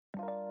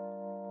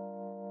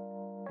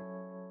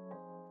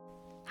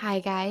Hi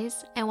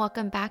guys, and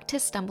welcome back to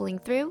Stumbling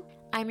Through.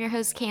 I'm your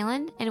host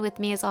Kaylin, and with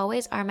me as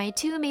always are my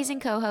two amazing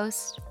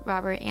co-hosts,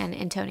 Robert and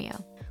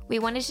Antonio. We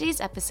wanted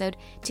today's episode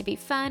to be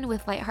fun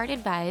with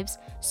lighthearted vibes,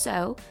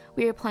 so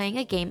we are playing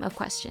a game of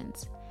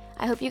questions.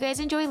 I hope you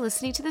guys enjoy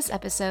listening to this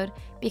episode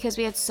because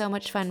we had so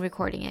much fun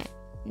recording it.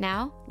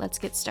 Now, let's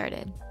get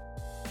started.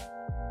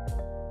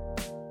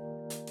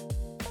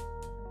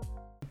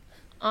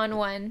 On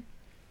one.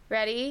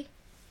 Ready?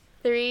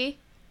 3,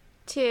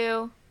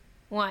 2,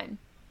 1.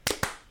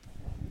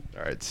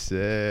 All right,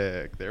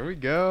 sick. There we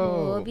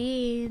go. Cool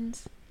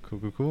beans.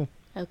 Cool.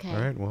 Okay. All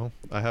right, well,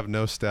 I have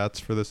no stats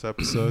for this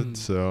episode,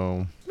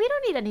 so... We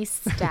don't need any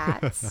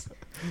stats.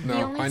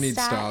 No, I need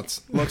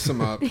stats. Look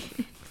some up.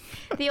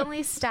 The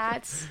only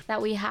stats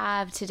that we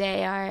have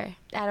today are,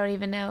 I don't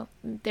even know,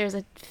 there's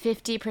a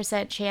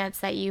 50% chance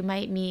that you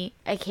might meet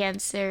a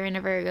Cancer and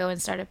a Virgo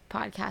and start a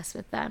podcast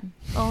with them.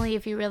 Only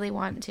if you really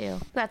want to.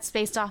 That's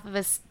based off of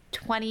a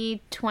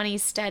 2020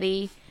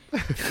 study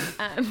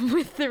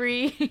with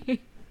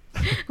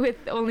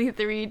only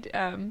three,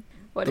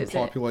 The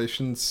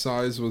population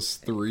size was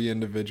 3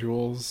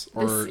 individuals,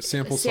 or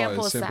sample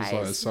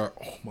size. Sorry.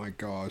 Oh my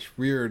gosh,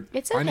 weird.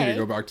 It's okay. I need to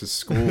go back to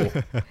school.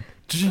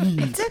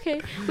 Jeez. It's okay.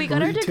 We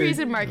got our degrees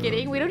in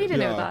marketing. We don't need to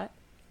know that.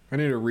 I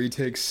need to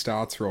retake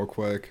stats real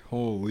quick.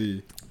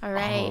 Holy. All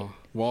right.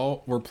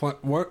 Well, we're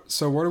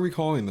So what are we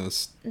calling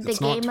this?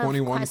 It's not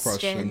 21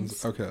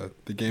 questions. Okay,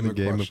 the game of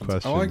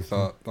questions. I like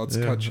that. That's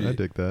catchy. I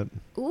dig that.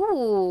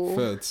 Ooh.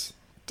 Fits.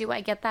 Do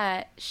I get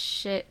that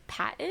shit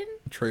patent?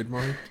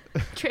 Trademark.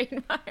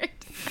 Trademarked.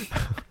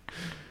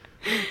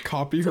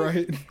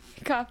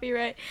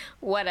 Copyright.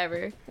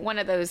 Whatever. One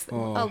of those.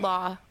 A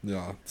law.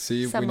 Yeah.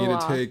 See, Some we need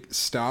law. to take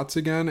stats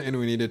again, and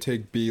we need to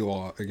take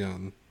B-law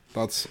again.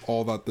 That's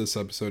all that this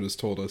episode has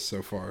told us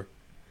so far.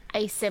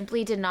 I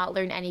simply did not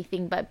learn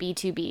anything but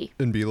B2B.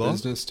 In B-Law?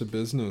 Business to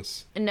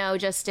business. No,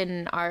 just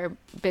in our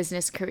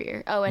business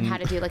career. Oh, and how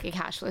to do like a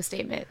cash flow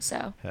statement.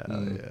 So, Hell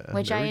yeah.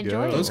 Which There I we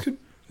enjoy. go.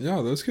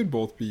 Those could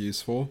both be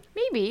useful.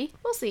 maybe.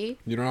 We'll see.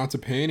 You don't have to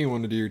pay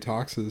anyone to do your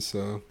taxes,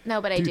 so.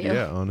 No, but I Dude, do.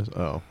 yeah, honest.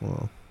 Oh,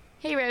 well.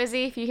 Hey,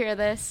 Rosie, if you hear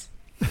this.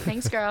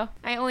 Thanks, girl.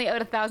 I only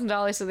owed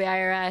 $1,000 to the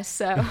IRS,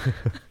 so.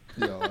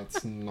 Yeah,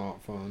 that's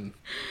not fun.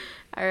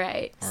 All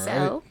right. All So.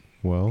 right.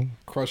 Well.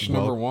 Question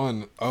number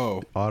 1.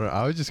 Oh.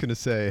 I was just going to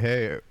say,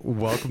 hey,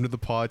 welcome to the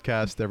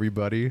podcast,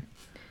 everybody.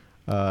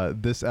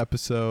 This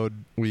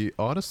episode, we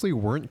honestly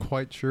weren't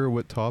quite sure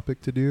what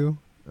topic to do.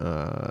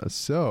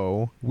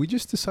 So we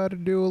just decided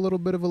to do a little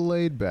bit of a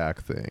laid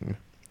back thing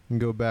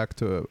and go back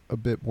to a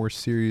bit more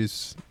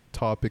serious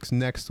topics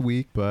next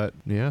week. But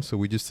yeah, so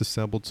we just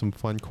assembled some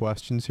fun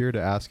questions here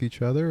to ask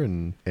each other,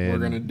 and We're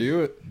going to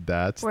do it.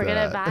 We're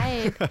gonna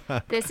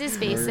vibe. This is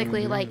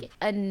basically like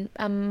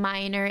a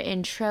minor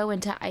intro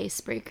into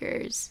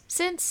icebreakers.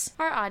 Since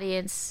our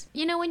audience,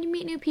 when you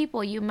meet new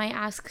people, you might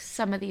ask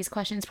some of these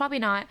questions. Probably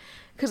not,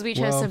 because we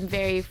chose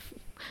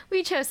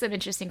some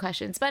interesting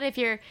questions. But if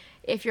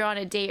you're on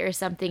a date or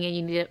something and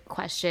you need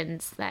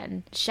questions,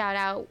 then shout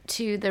out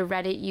to the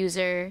Reddit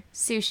user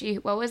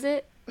Sushi. What was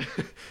it?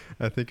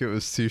 I think it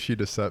was Sushi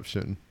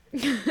Deception.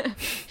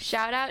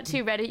 Shout out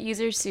to Reddit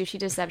user Sushi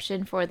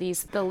Deception for the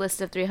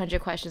list of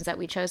 300 questions that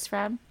we chose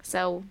from.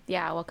 So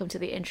yeah, welcome to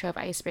the intro of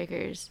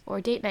icebreakers,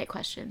 or date night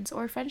questions,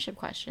 or friendship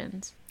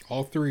questions.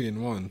 All 3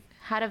 in one.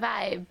 How to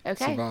vibe.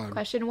 Okay.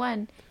 Question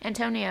 1,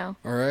 Antonio.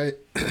 All right.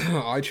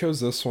 I chose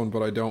this one,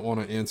 but I don't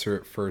want to answer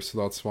it first, so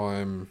that's why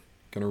I'm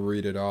going to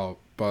read it out.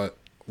 But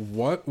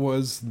what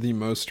was the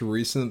most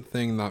recent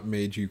thing that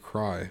made you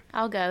cry?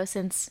 I'll go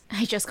since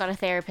I just got a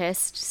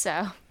therapist.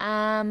 So,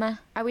 are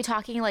we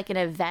talking like an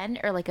event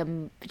or like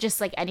just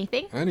like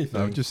anything?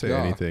 Anything. I would just say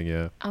anything,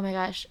 yeah. Oh my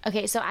gosh.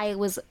 Okay, so I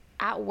was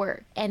at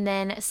work, and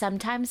then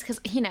sometimes, because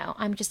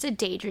I'm just a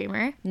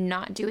daydreamer,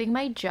 not doing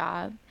my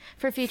job.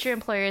 For future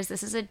employers,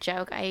 this is a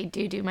joke. I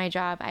do my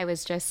job. I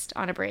was just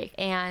on a break,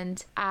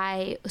 and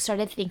I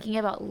started thinking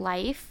about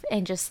life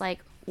and just like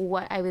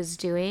what I was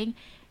doing.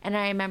 And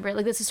I remember,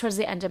 like, this is towards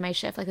the end of my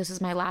shift. Like, this was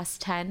my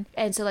last 10.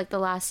 And so, like, the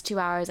last 2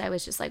 hours, I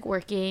was just, like,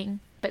 working,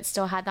 but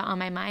still had that on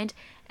my mind.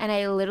 And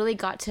I literally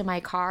got to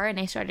my car and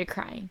I started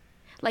crying.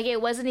 Like,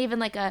 it wasn't even,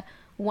 like, a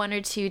 1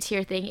 or 2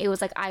 tier thing. It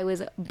was, like, I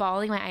was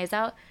bawling my eyes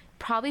out.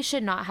 Probably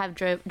should not have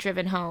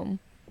driven home.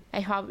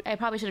 I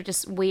probably should have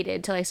just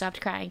waited till I stopped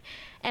crying.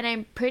 And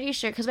I'm pretty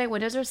sure, because my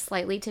windows are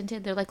slightly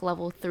tinted, they're like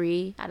level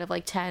 3 out of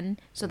like 10,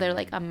 so they're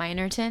like a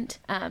minor tint.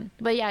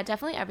 But yeah,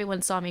 definitely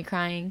everyone saw me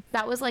crying.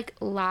 That was like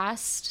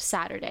last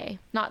Saturday,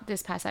 not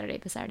this past Saturday,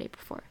 the Saturday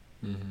before.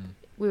 Mm-hmm.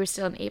 We were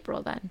still in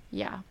April then.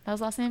 Yeah, that was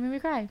the last time I made me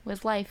cry,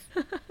 was life.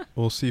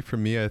 Well, see, for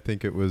me, I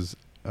think it was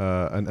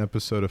an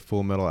episode of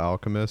Full Metal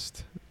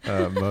Alchemist,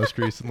 most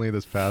recently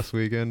this past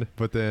weekend,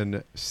 but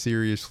then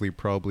seriously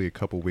probably a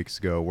couple weeks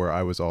ago, where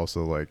I was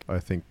also like, I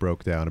think,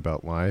 broke down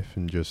about life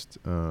and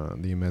just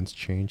the immense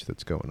change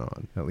that's going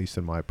on, at least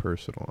in my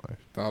personal life.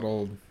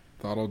 That'll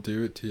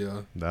do it to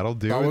you. That'll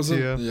do it to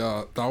you.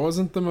 Yeah, that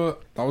wasn't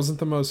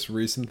the most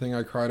recent thing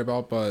I cried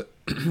about, but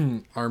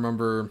I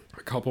remember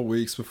a couple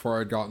weeks before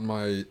I'd gotten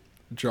my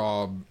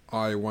job,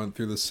 I went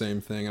through the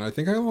same thing, and I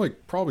think I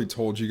like probably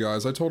told you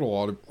guys. I told a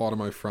lot of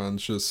my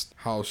friends just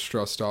how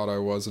stressed out I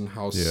was and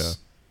how Yeah.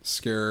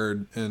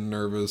 scared and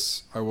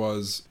nervous I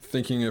was,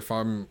 thinking if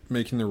I'm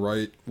making the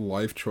right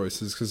life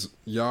choices. Because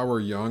yeah, we're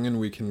young and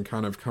we can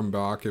kind of come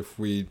back if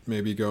we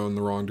maybe go in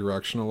the wrong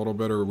direction a little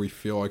bit, or we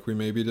feel like we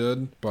maybe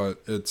did.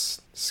 But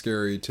it's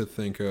scary to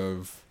think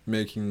of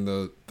making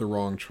the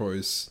wrong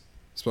choice,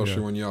 especially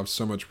Yeah. when you have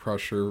so much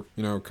pressure,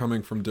 you know,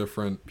 coming from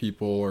different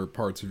people or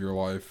parts of your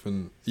life,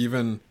 and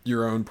even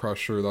your own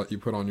pressure that you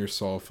put on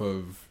yourself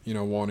of, you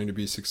know, wanting to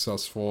be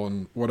successful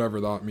and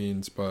whatever that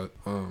means. But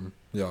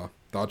yeah,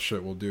 that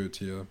shit will do it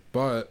to you.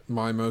 But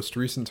my most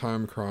recent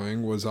time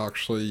crying was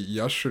actually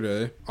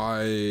yesterday.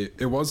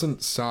 It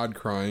wasn't sad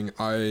crying.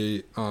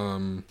 I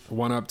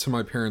went up to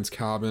my parents'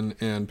 cabin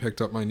and picked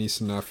up my niece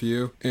and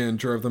nephew and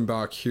drove them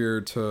back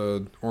here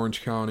to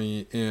Orange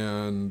County,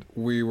 and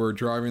we were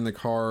driving the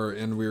car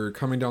and we were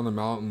coming down the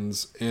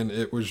mountains, and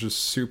it was just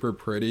super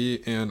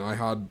pretty, and I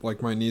had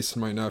like my niece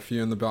and my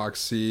nephew in the back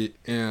seat,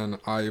 and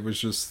I was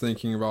just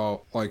thinking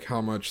about like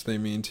how much they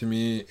mean to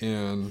me,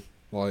 and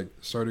like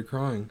started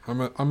crying. I'm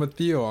a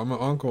Theo, I'm an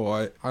uncle.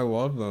 I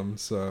love them.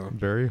 So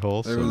Very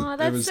wholesome. It was- Oh,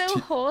 that's so te-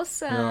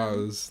 wholesome.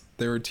 yeah,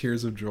 they were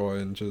tears of joy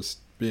and just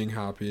being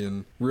happy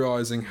and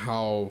realizing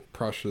how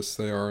precious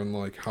they are and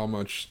like how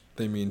much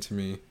they mean to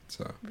me.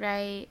 So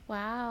Right.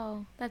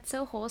 Wow. That's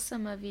so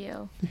wholesome of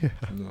you.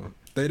 no,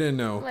 they didn't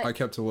know. Like- I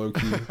kept it low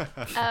key.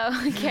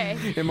 Oh, okay.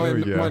 And my There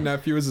we go. my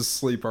nephew was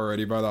asleep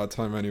already by that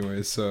time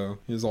anyway, so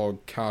he was all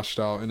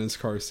cashed out in his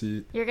car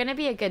seat. You're gonna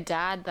be a good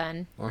dad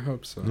then. I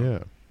hope so.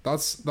 Yeah.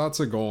 That's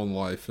a goal in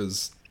life,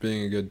 is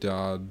being a good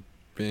dad,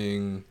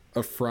 being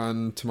a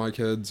friend to my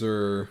kids,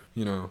 or,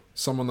 you know,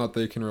 someone that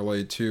they can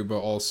relate to, but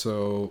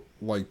also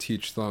like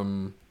teach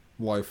them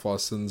life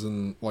lessons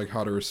and like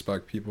how to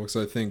respect people. Because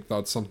I think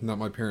that's something that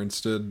my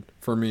parents did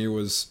for me,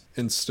 was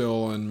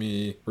instill in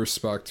me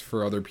respect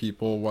for other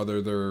people,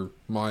 whether they're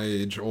my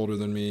age, older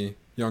than me,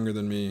 younger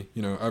than me.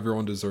 You know,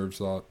 everyone deserves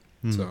that.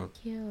 So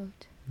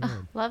Cute.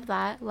 Oh, love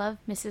that. Love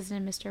Mrs.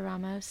 and Mr.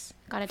 Ramos.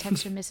 Got a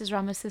text from Mrs.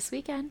 Ramos this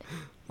weekend.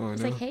 I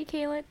It's know. like, hey,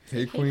 Kaylin.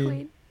 Hey,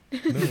 Queen.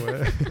 No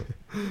way.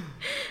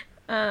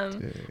 All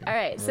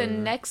right, so Alright.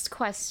 next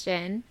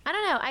question. I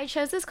don't know. I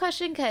chose this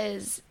question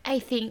because I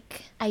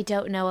think I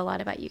don't know a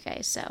lot about you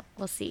guys, so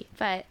we'll see.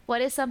 But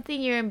what is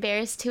something you're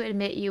embarrassed to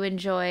admit you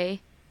enjoy,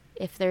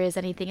 if there is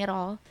anything at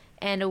all?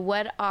 And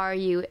what are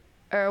you,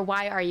 or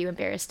why are you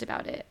embarrassed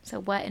about it? So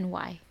what and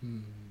why?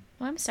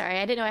 Oh, I'm sorry.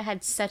 I didn't know I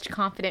had such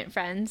confident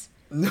friends.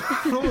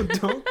 No,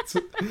 don't.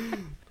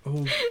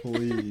 Oh,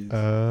 please.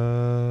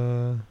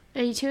 Uh,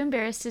 Are you too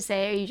embarrassed to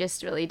say, or you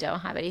just really don't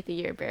have anything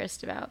you're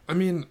embarrassed about? I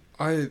mean,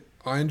 I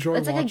enjoy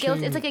It's like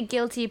watching. it's like a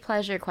guilty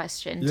pleasure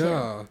question too.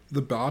 Yeah,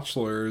 The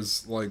Bachelor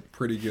is like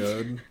pretty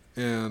good,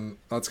 and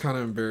that's kind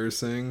of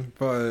embarrassing.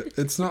 But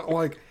it's not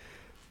like,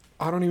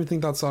 I don't even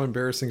think that's that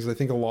embarrassing, because I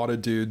think a lot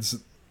of dudes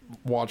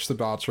watch The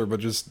Bachelor but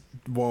just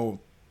won't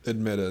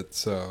admit it.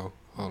 So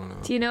I don't know.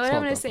 Do you know It's what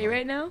I'm not gonna that say bad.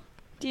 right now?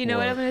 Do you know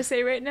what What? I'm gonna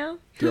say right now?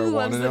 Do I Who wanna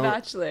loves The know?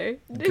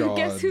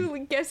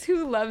 Bachelor? Guess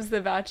who loves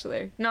The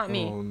Bachelor? Not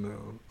me. Oh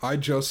no! I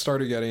just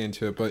started getting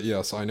into it, but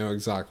yes, I know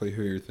exactly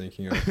who you're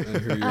thinking of and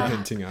who you're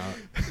hinting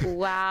at.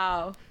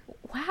 Wow.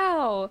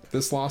 Wow.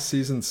 This last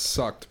season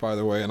sucked, by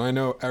the way, and I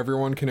know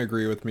everyone can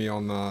agree with me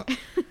on that.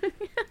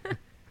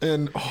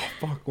 And oh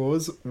fuck,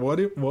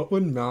 what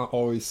would Matt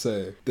always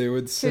say? They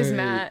would say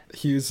Matt?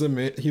 he was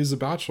a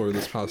bachelor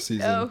this past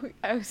season.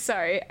 Oh,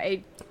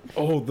 sorry.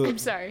 Oh, I'm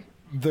sorry.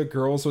 the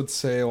girls would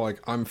say like,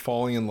 I'm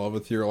falling in love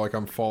with you, or like,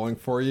 I'm falling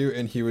for you,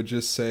 and he would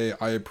just say,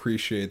 I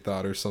appreciate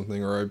that, or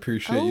something, or I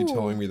appreciate you Oh.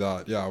 telling me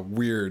that. Yeah,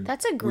 weird.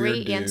 That's a Weird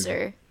great dude.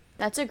 answer.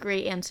 That's a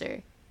great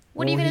answer.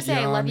 What are you Well, gonna say?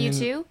 I yeah, love you mean,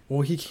 too?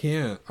 Well, he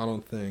can't. I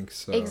don't think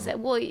so.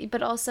 Well,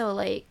 but also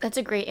like that's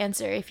a great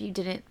answer. If you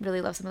didn't really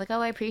love someone, like,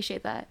 oh, I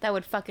appreciate that. That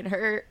would fucking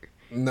hurt.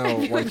 No,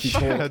 I'd be like he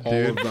like, told "Fuck." all Yeah,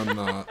 of them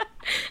that.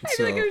 I'd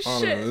be like, oh, I don't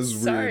shit, know, this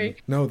is sorry. weird.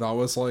 No, that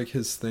was like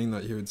his thing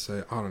that he would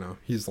say. I don't know.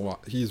 He's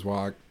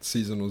whack.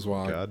 Season was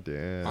whack. God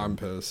damn. I'm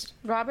pissed.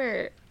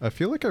 Robert, I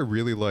feel like I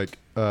really like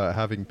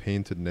having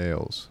painted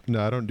nails.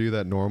 No, I don't do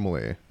that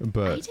normally, I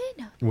but didn't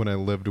know. when I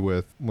lived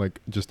with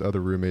like just other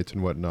roommates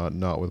and whatnot,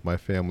 not with my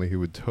family who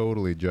would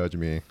totally judge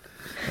me,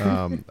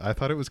 I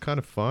thought it was kind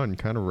of fun,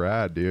 kind of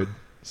rad, dude.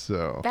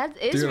 So That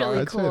is Dude, really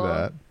I'd cool. say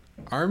that.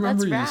 I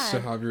remember you That's used to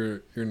rad. have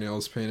your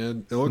nails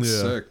painted. It looks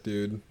Yeah. sick,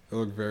 dude. It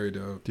looked very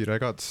dope. Dude, I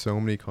got so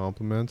many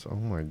compliments. Oh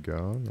my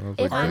god. I was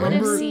If I I would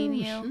have remember- seen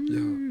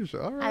you, "Sheesh,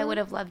 all I right." would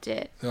have loved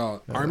it. Yeah,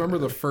 I remember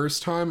the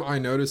first time I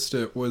noticed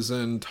it was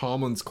in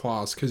Tomlin's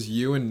class, because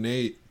you and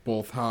Nate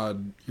both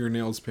had your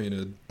nails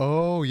painted.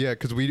 Oh yeah,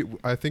 because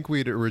I think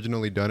we'd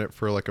originally done it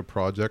for like a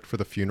project for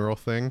the funeral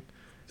thing.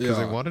 Because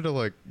I Yeah. wanted to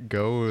like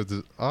go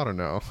with, I don't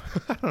know.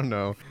 I don't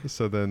know.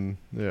 So then,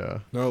 yeah.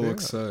 No, it Yeah,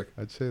 looks sick.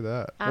 I'd say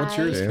that. What's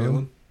yours, I-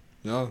 Kaylin?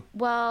 Yeah.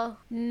 Well,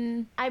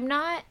 I'm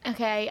not.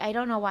 Okay, I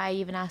don't know why I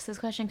even asked this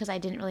question because I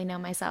didn't really know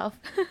myself.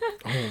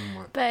 Oh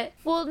my. But,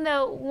 well,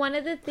 no, one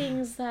of the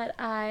things that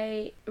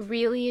I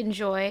really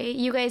enjoy,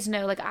 you guys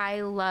know, like,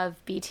 I love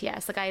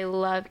BTS. Like, I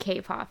love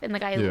K-pop and,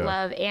 like, I Yeah.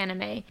 love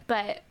anime.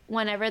 But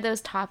whenever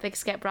those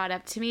topics get brought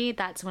up to me,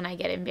 that's when I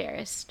get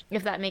embarrassed,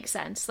 if that makes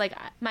sense. Like,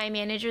 my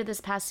manager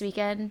this past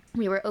weekend,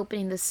 we were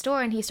opening the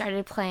store and he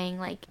started playing,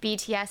 like,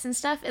 BTS and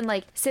stuff. And,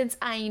 like, since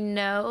I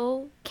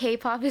know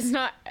K-pop is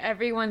not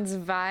everyone's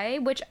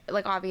vibe, which,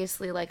 like,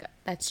 obviously, like,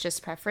 that's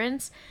just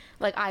preference,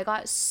 like, I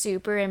got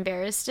super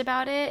embarrassed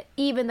about it,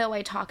 even though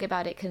I talk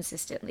about it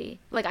consistently.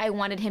 Like, I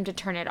wanted him to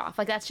turn it off.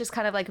 Like, that's just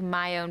kind of, like,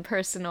 my own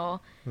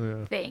personal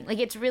thing. Like,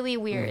 it's really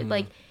weird.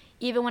 Like,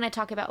 even when I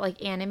talk about,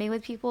 like, anime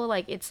with people,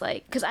 like, it's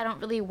like, because I don't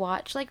really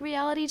watch, like,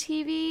 reality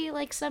TV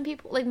like some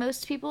people, like,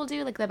 most people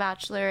do, like The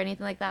Bachelor or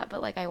anything like that,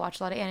 but, like, I watch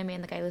a lot of anime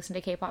and, like, I listen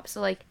to K-pop.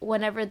 So, like,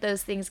 whenever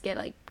those things get,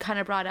 like, kind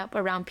of brought up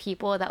around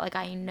people that, like,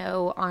 I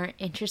know aren't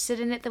interested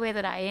in it the way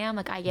that I am,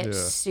 like, I get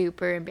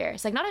super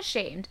embarrassed. Like, not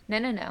ashamed.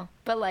 No.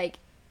 But, like,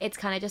 it's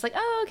kind of just like,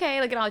 oh, okay.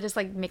 Like, and I'll just,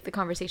 like, make the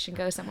conversation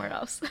go somewhere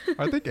else.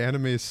 I think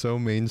anime is so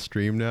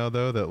mainstream now,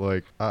 though, that,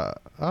 like, I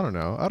don't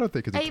know. I don't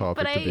think it's a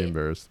topic to be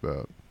embarrassed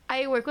about.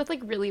 I work with,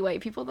 like, really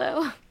white people,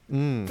 though.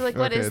 So, like,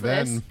 what is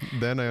this?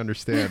 Then I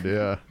understand.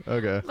 Yeah.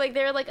 Okay. Like,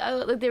 they're like,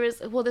 oh, like, there was,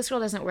 well, this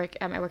girl doesn't work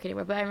at my work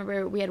anymore, but I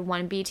remember we had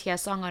one BTS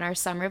song on our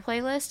summer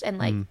playlist, and,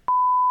 like,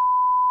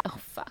 oh,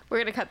 fuck. We're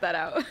gonna cut that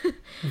out.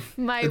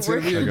 My It's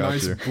work, gonna be a I got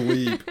nice you.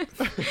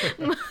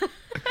 bleep.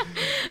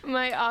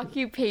 my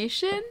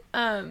occupation,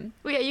 well,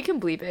 yeah, you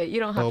can bleep it. You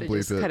don't have I'll to bleep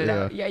just it, cut it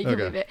yeah. out. Yeah, you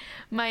can Okay. bleep it.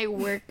 My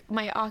work,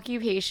 my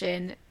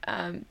occupation,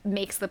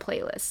 makes the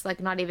playlist. Like,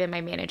 not even my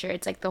manager.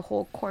 It's, like, the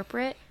whole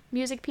corporate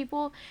music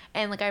people.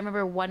 And, like, I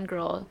remember one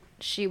girl,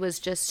 she was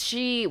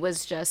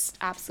just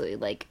absolutely,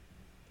 like,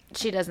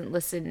 she doesn't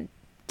listen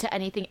to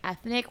anything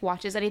ethnic,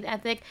 watches anything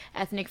ethnic.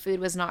 Ethnic food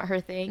was not her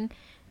thing.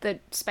 The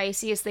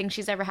spiciest thing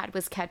she's ever had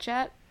was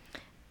ketchup.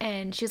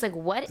 And she's like,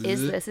 what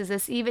is this? Is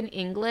this even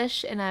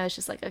English? And I was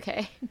just like,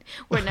 okay,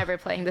 we're never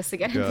playing this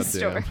again in the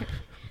store.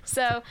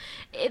 So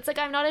it's like,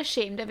 I'm not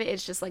ashamed of it.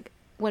 It's just like,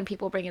 when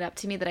people bring it up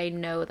to me that I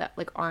know that,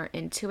 like, aren't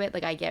into it,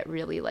 like, I get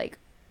really like,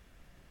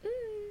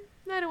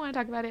 I don't want to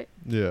talk about it.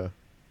 Yeah.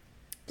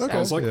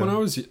 Okay. It's like Yeah.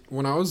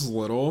 when I was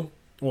little,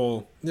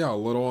 well, yeah,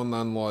 little and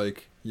then,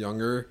 like,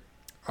 younger,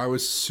 I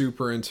was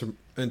super into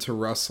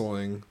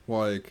wrestling,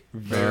 like,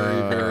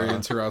 very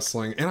into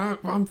wrestling. And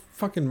I'm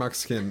fucking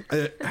Mexican.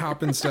 It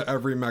happens to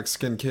every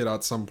Mexican kid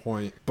at some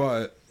point,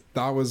 but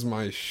that was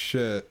my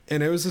shit.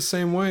 And it was the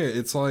same way.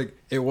 It's like,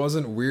 it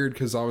wasn't weird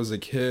because I was a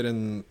kid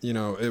and, you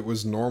know, it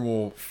was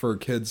normal for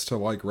kids to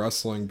like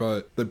wrestling,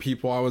 but the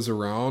people I was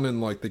around and,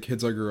 like, the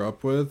kids I grew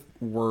up with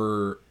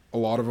were, a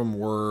lot of them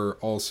were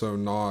also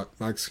not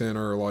Mexican,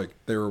 or, like,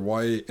 they were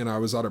white, and I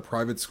was at a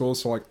private school,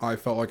 so, like, I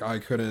felt like I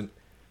couldn't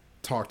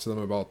talk to them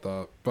about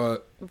that.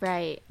 But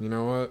Right. you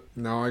know what?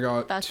 Now I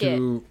got Fuck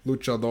two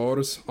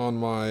luchadors on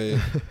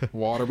my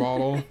water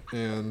bottle,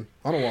 and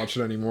I don't watch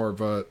it anymore,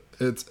 but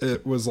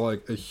it was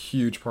like a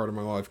huge part of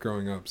my life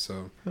growing up,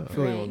 so I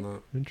feel you on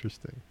that.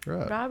 Interesting.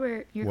 Right.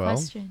 Robert, your Well,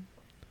 question.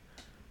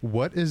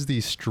 What is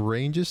the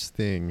strangest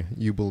thing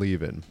you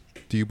believe in?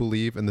 Do you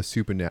believe in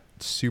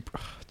the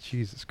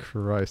Jesus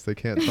Christ, I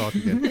can't talk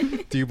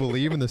again. Do you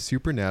believe in the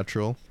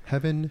supernatural,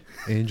 heaven,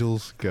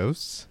 angels,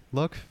 ghosts,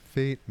 luck,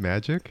 fate,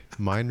 magic,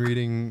 mind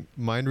reading,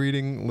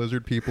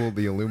 lizard people,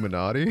 the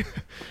Illuminati?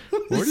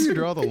 Where do you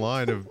draw the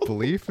line of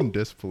belief and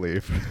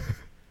disbelief?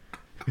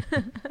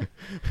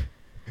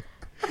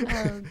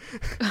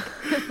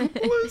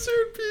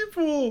 Lizard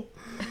people!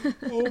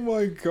 Oh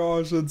my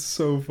gosh, that's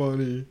so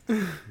funny.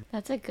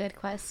 That's a good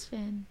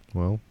question.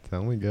 Well,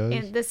 tell me, guys.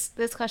 And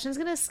this question's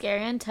gonna scare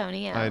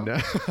Antonio. I know.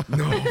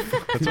 No.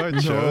 That's why I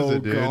chose Oh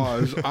it, dude.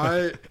 gosh.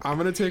 I'm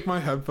gonna take my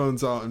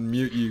headphones out and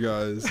mute you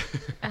guys.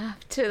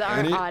 To our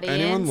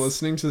audience. Anyone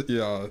listening to,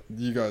 yeah,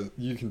 you guys,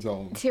 you can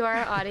tell them. To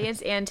our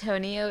audience,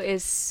 Antonio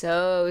is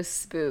so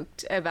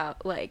spooked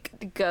about,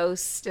 like,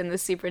 ghosts and the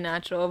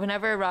supernatural.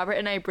 Whenever Robert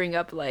and I bring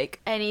up, like,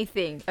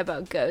 anything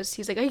about ghosts,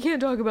 he's like, I can't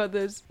talk about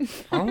this.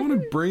 I don't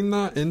want to bring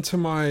that into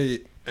my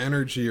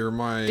energy or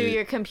my... Through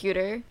your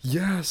computer.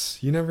 Yes,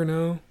 you never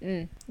know.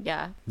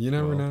 Yeah. You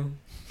never Well. know.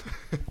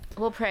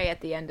 We'll pray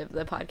at the end of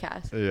the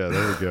podcast. Yeah,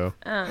 there we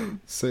go.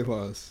 Say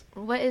less.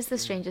 What is the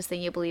strangest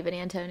thing you believe in,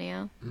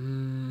 Antonio?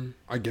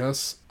 I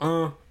guess.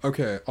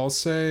 Okay. I'll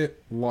say,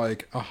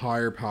 like, a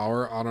higher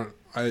power.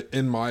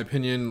 In my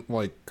opinion,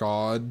 like,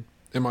 God.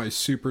 Am I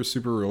super,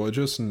 super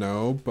religious?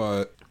 No,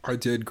 but I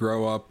did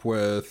grow up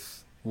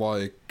with,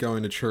 like,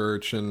 going to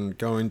church and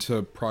going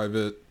to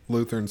private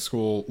Lutheran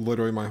school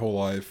literally my whole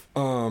life.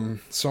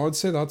 So I would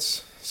say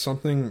that's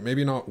something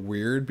maybe not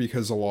weird,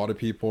 because a lot of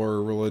people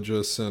are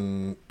religious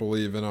and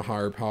believe in a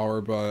higher power,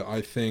 but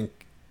I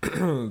think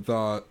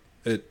that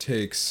it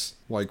takes,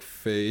 like,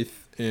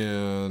 faith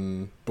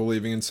and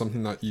believing in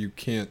something that you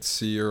can't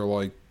see or,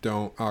 like,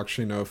 don't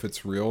actually know if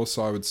it's real.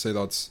 So I would say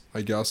that's,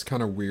 I guess,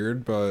 kind of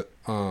weird, but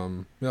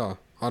yeah,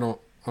 I don't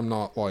I'm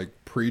not like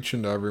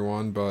preaching to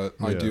everyone, but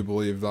I Yeah. do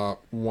believe that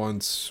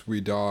once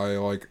we die,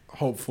 like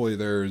hopefully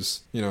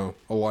there's, you know,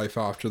 a life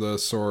after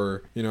this,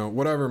 or, you know,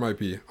 whatever it might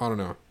be. I don't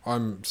know.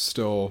 I'm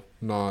still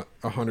not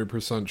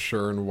 100%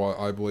 sure in what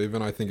I believe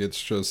in. I think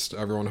it's just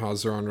everyone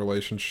has their own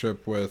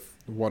relationship with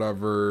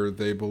whatever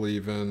they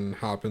believe in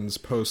happens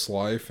post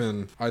life,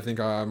 and I think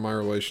I have my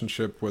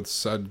relationship with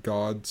said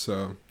God,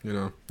 so, you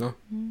know. No.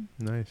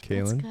 Nice. That's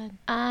Kaylin?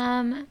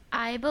 good.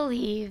 I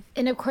believe,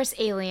 and of course,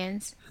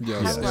 aliens.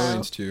 Yes, Hello.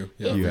 aliens too.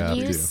 Yeah. You If have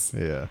you to. s-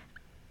 Yeah.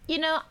 You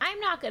know, I'm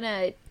not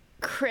gonna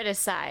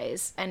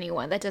criticize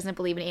anyone that doesn't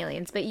believe in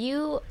aliens, but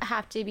you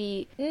have to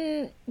be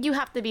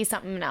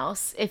something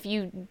else if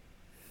you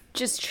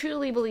just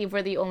truly believe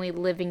we're the only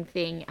living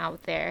thing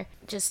out there,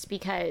 just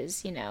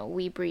because, you know,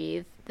 we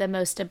breathe the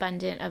most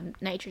abundant of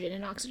nitrogen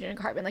and oxygen and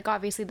carbon. Like,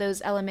 obviously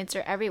those elements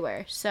are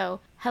everywhere. So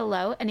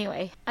hello.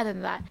 Anyway, other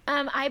than that,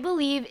 I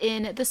believe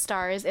in the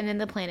stars and in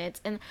the planets,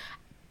 and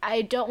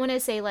I don't want to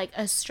say like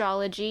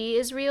astrology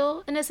is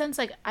real in a sense.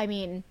 Like, I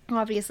mean,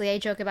 obviously I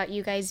joke about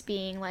you guys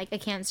being like a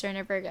Cancer and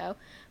a Virgo,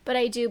 but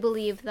I do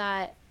believe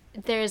that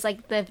there's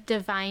like the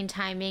divine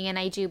timing, and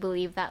I do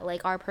believe that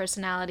like our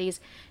personalities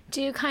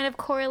do kind of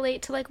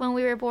correlate to like when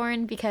we were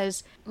born,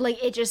 because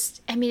like it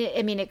just, I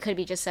mean it could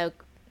be just so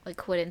like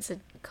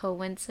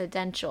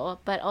coincidental,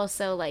 but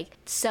also like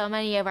so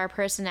many of our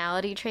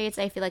personality traits,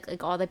 I feel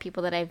like all the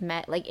people that I've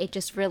met, like it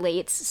just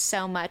relates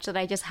so much that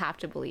I just have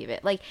to believe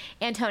it. Like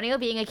Antonio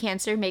being a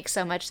Cancer makes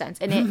so much sense,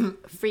 and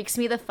it freaks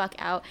me the fuck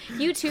out.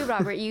 You too,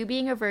 Robert. You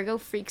being a Virgo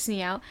freaks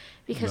me out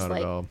because Not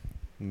like at all.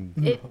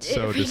 freaks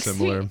So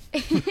dissimilar. me,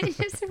 it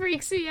just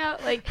freaks me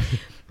out. Like,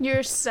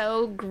 you're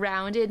so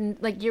grounded, and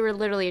like you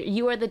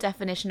are the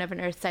definition of an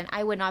earth sign.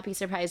 I would not be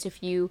surprised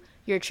if your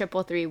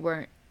 333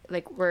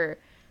 were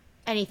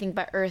anything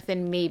but earth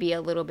and maybe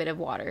a little bit of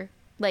water.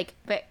 Like,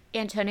 but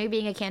Antonio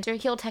being a Cancer,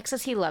 he'll text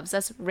us he loves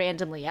us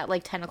randomly at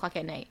like 10 o'clock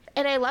at night,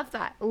 and I love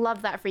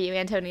that for you,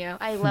 Antonio.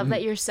 I love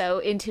that you're so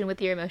in tune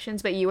with your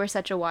emotions, but you are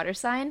such a water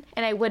sign,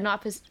 and I would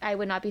not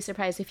be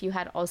surprised if you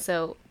had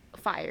also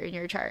fire in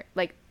your chart,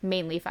 like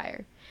mainly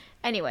fire.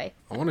 Anyway,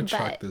 I want to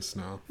check but- this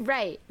now.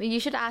 right, you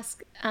should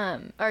ask,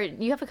 or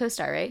you have a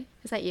co-star, right?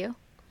 Is that you?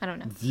 I don't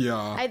know. Yeah.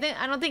 I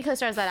don't think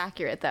CoStar is that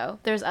accurate though.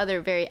 There's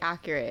other very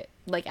accurate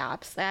like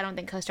apps. I don't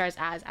think CoStar is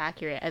as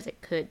accurate as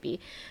it could be.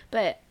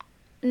 But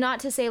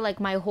not to say like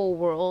my whole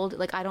world,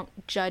 like I don't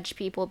judge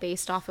people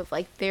based off of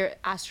like their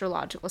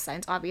astrological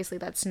signs. Obviously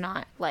that's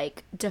not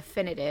like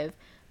definitive,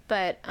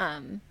 but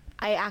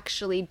I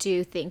actually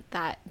do think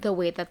that the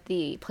way that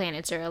the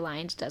planets are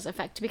aligned does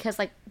affect, because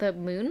like the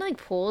moon like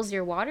pulls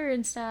your water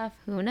and stuff.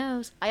 Who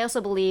knows? I also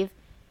believe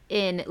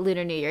in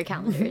Lunar New Year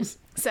calendars.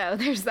 So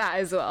there's that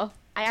as well.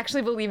 I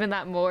actually believe in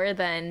that more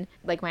than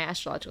like my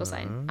astrological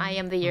sign. I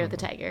am the year of the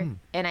tiger,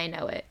 and I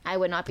know it. I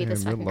would not be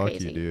this Damn, fucking you're lucky,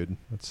 crazy. dude.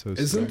 That's so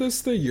Isn't sick.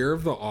 this the year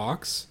of the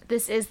ox?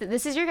 This is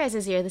your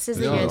guys' year. This is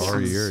the Yeah, year. it's Of our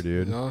the ox. year,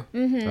 dude. Yeah.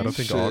 I don't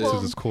think Shit. Ox Well,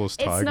 is as cool as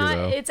It's Tiger, not.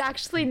 though. It's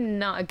actually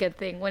not a good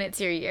thing when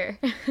it's your year.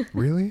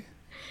 Really?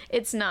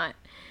 It's not.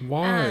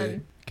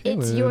 Why?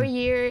 It's Kaylin. your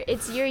year.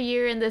 It's your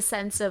year in the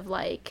sense of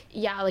like,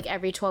 yeah, like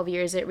every 12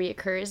 years it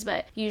reoccurs,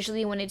 but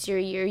usually when it's your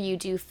year, you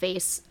do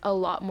face a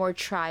lot more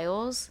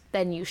trials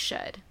than you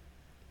should.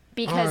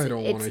 Because I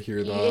don't wanna hear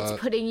It's that.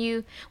 putting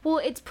you,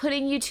 it's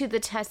putting you to the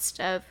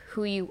test of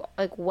who you,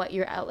 like what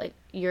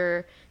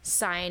your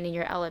sign and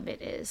your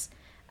element is.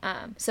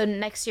 So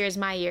next year is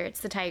my year. It's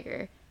the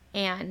tiger.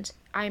 And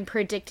I'm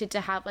predicted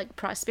to have like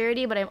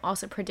prosperity, but I'm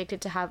also predicted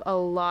to have a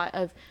lot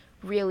of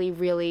really,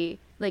 really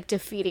like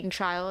defeating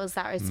trials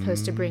that are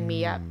supposed to bring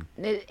me up.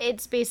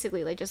 It's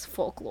basically like just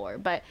folklore,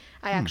 but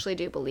I actually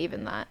do believe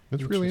in that.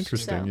 That's really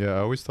Interesting. interesting. So- Yeah,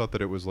 I always thought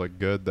that it was like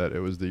good that it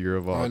was the year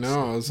of Ox. I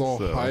know, I was all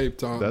So,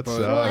 hyped on, that's but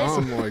sad. now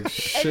I'm like,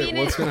 shit, mean,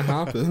 what's gonna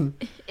happen?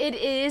 It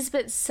is,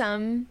 but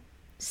some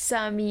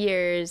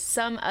years,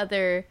 some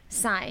other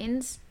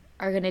signs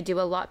are gonna do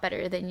a lot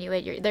better than you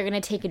at your. They're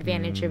gonna take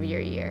advantage of your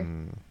year.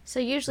 So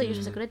usually you're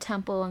just gonna go to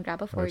temple and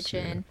grab a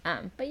fortune.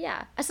 But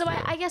yeah. So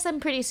I guess I'm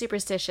pretty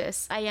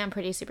superstitious. I am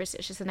pretty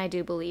superstitious, and I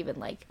do believe in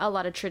like a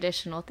lot of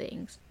traditional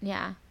things.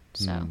 Yeah.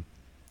 So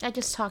I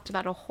just talked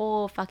about a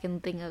whole fucking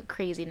thing of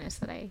craziness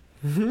that I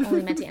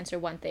only meant to answer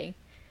one thing.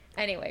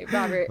 Anyway,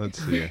 Robert.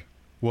 Let's see.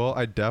 Well,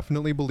 I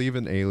definitely believe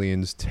in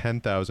aliens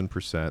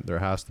 10,000%. There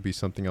has to be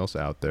something else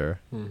out there.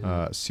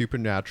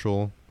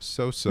 Supernatural,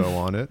 so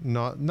on it.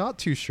 Not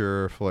too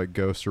sure if like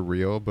ghosts are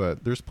real,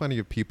 but there's plenty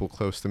of people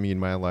close to me in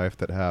my life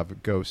that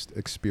have ghost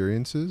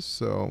experiences.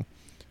 So,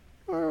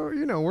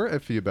 we're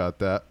iffy about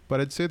that. But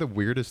I'd say the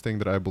weirdest thing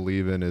that I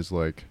believe in is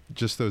like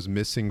just those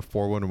missing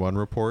 411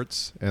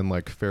 reports and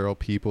like feral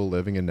people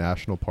living in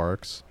national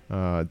parks.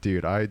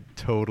 Dude, I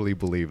totally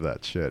believe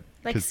that shit.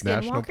 Like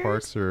national skinwalkers?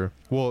 parks are,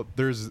 well,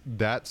 there's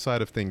that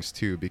side of things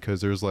too,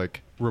 because there's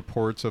like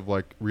reports of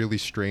like really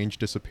strange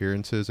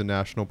disappearances in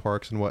national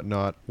parks and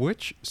whatnot,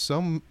 which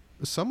some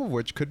of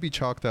which could be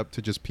chalked up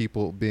to just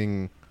people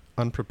being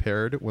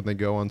unprepared when they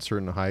go on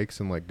certain hikes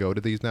and like go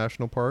to these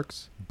national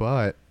parks.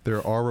 But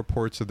there are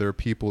reports of there are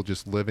people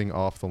just living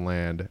off the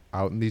land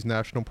out in these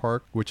national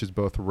parks, which is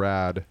both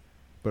rad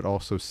but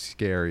also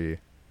scary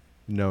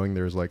knowing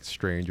there's like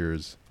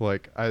strangers.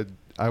 Like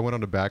I went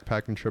on a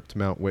backpacking trip to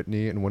Mount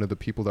Whitney, and one of the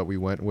people that we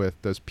went with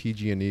does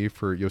PG&E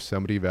for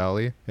Yosemite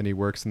Valley, and he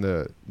works in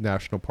the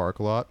national park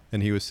a lot.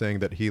 And he was saying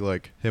that him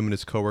and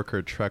his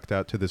coworker trekked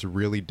out to this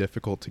really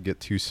difficult to get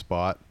to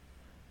spot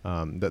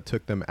that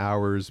took them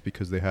hours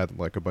because they had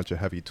like a bunch of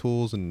heavy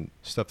tools and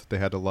stuff that they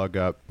had to lug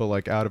up. But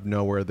like out of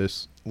nowhere,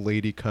 this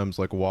lady comes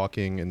like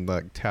walking in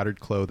like tattered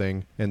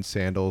clothing and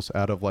sandals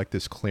out of like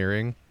this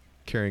clearing,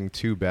 carrying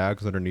 2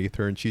 bags underneath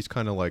her, and she's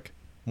kind of like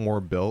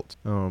more built,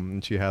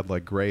 and she had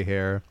like gray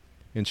hair,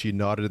 and she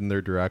nodded in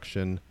their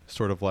direction,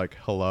 sort of like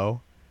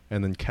hello,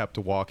 and then kept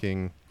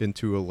walking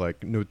into a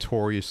like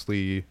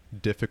notoriously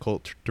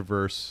difficult to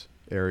traverse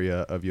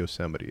area of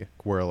Yosemite,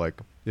 where like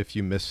if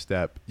you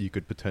misstep you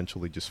could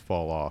potentially just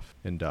fall off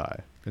and die.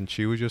 And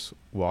she was just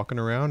walking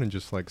around in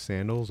just like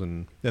sandals,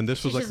 and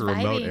this was like a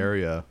remote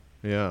area.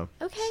 Yeah.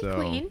 Okay, so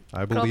queen.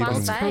 I believe Girl boss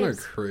in That's kind of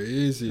vibes.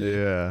 crazy.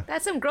 yeah.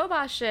 That's some girl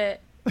boss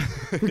shit.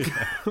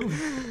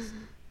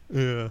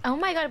 Yeah. Oh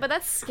my god, but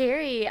that's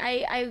scary.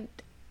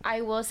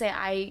 I will say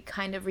I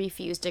kind of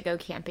refuse to go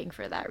camping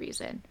for that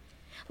reason.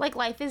 Like,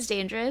 life is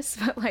dangerous,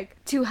 but like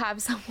to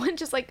have someone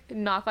just like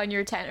knock on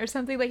your tent or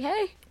something like,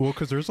 hey. Well,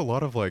 because there's a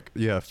lot of like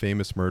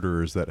famous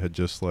murderers that had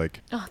just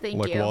like Oh,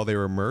 thank you. while they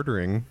were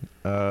murdering,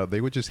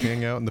 they would just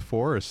hang out in the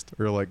forest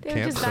or like They would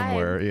camp just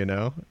somewhere,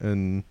 vibe.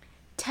 And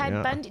Ted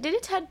yeah. Bundy,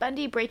 didn't Ted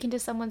Bundy break into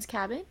someone's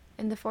cabin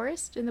in the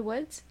forest, in the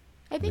woods?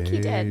 I think he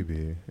did.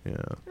 maybe, yeah.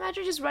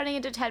 Imagine just running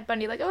into Ted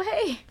Bundy like, oh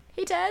hey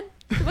Ted,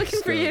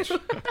 looking for you.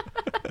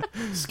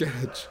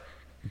 Sketch.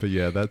 But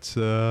yeah, that's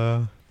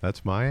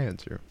my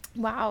answer.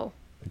 Wow,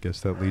 I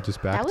guess that leads us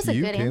back that was to a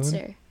you, good Kaylin.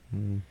 answer.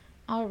 Mm.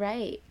 All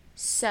right,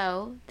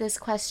 so this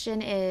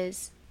question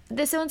is,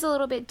 this one's a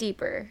little bit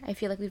deeper. I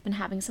feel like we've been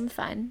having some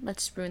fun.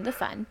 Let's ruin the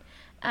fun.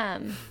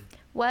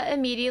 What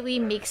immediately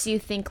makes you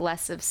think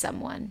less of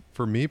someone?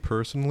 For me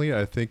personally,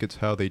 I think it's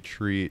how they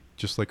treat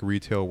just like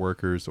retail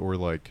workers or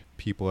like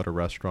people at a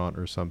restaurant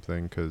or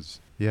something.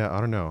 Because yeah,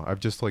 I don't know. I've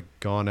just like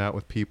gone out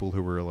with people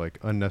who were like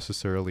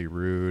unnecessarily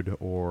rude,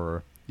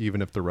 or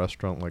even if the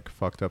restaurant like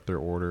fucked up their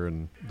order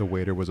and the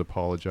waiter was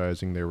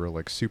apologizing, they were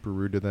like super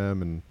rude to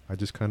them, and I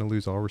just kind of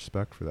lose all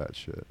respect for that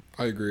shit.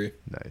 I agree.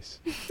 Nice.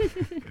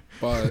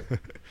 But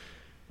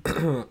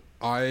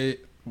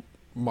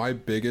my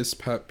biggest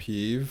pet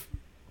peeve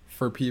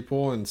for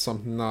people, and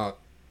something that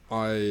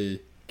I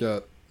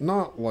get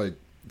not like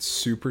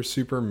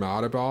super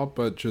mad about,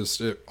 but just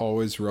it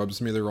always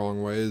rubs me the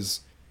wrong way,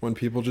 is when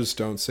people just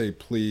don't say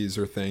please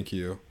or thank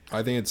you.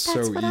 I think it's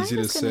That's so what easy I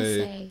to was gonna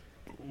say.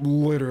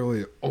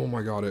 Literally, oh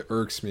my god, it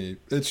irks me.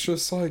 It's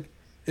just like,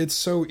 it's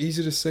so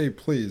easy to say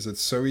please,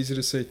 it's so easy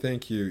to say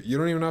thank you. You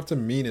don't even have to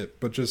mean it,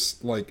 but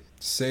just like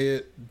say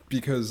it,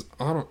 because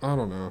I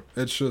don't know.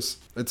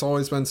 It's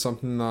always been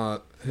something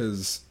that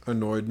has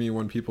annoyed me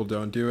when people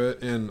don't do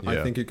it, and I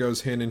Yeah. think it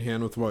goes hand in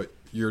hand with what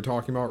you're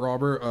talking about,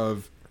 Robert,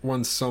 of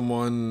when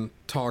someone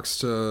talks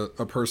to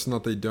a person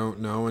that they don't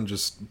know and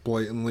just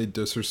blatantly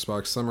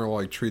disrespects them or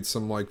like treats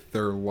them like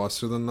they're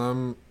lesser than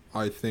them.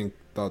 I think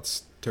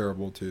that's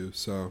terrible too.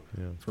 So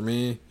Yeah. for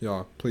me,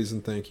 yeah, please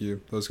and thank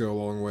you, those go a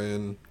long way,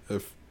 and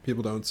if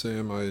people don't say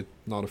them, I'm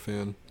not a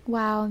fan.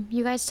 Wow,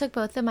 you guys took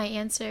both of my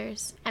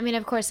answers. I mean,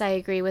 of course I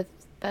agree with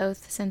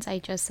both since I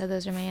just said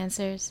those are my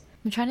answers.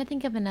 I'm trying to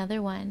think of another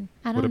one.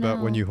 I don't know. What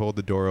about when you hold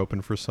the door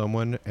open for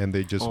someone and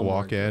they just Oh my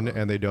walk in God.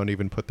 and they don't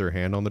even put their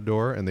hand on the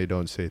door and they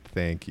don't say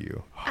thank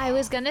you? I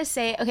was gonna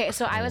say, okay,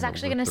 so I was wanna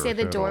actually rip gonna their say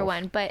the head door off.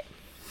 one, but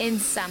in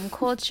some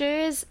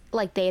cultures,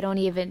 like they don't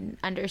even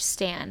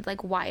understand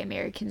like why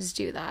Americans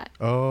do that.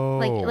 Oh,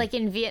 Like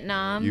in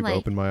Vietnam, you've like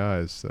opened my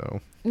eyes.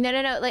 So no,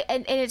 like,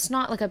 and it's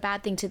not like a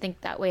bad thing to think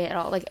that way at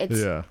all. Like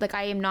it's Yeah. like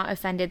I am not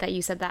offended that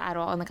you said that at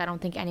all, and like I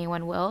don't think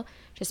anyone will,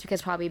 just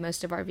because probably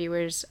most of our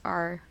viewers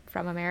are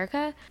from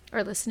America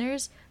or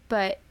listeners.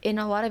 But in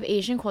a lot of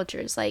Asian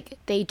cultures, like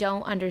they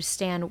don't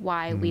understand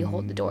why we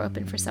hold the door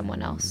open for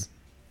someone else.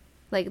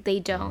 Like they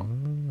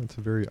don't. that's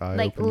a very eye-opening.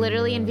 Like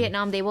literally in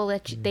Vietnam, they will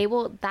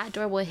that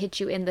door will hit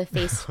you in the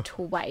face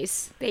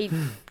twice. They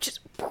just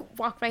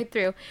walk right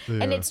through,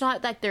 and Yeah. it's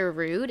not like they're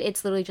rude.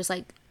 It's literally just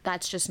like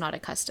that's just not a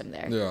custom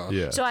there. Yeah.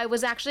 Yeah. So I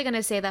was actually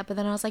gonna say that, but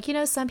then I was like,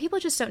 some people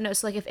just don't know.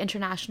 So like if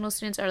international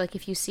students or like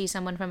if you see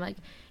someone from like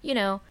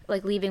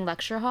like leaving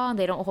lecture hall and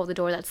they don't hold the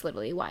door, that's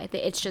literally why.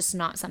 It's just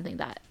not something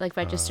that like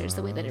registers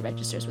the way that it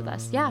registers with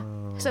us. Yeah.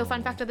 So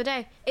fun fact of the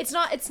day. It's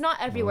not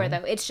everywhere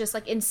though. It's just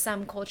like in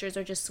some cultures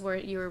or just where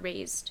you were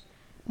raised.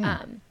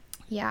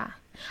 Yeah.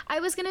 I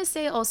was gonna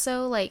say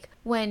also like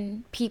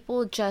when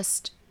people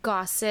just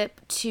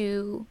gossip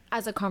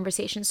as a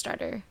conversation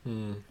starter.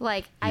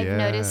 Like I've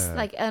noticed Yeah.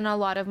 like in a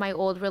lot of my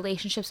old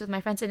relationships with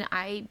my friends, and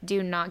I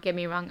do not get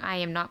me wrong, I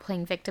am not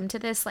playing victim to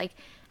this. Like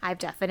I've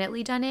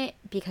definitely done it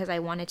because I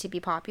wanted to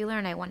be popular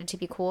and I wanted to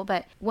be cool.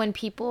 But when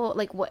people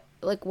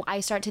I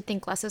start to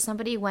think less of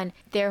somebody when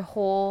their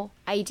whole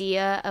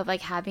idea of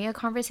like having a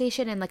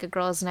conversation and like a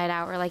girls' night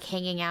out or like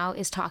hanging out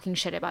is talking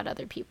shit about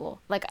other people.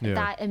 Like Yeah.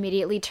 that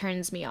immediately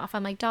turns me off.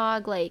 I'm like,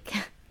 dog, like,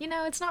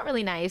 it's not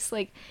really nice.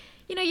 Like,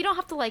 you know, you don't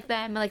have to like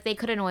them, like they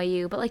could annoy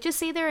you, but like just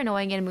say they're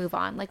annoying and move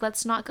on. Like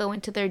let's not go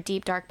into their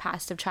deep dark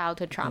past of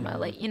childhood trauma,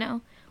 like, you know,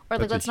 or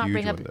like That's let's a not huge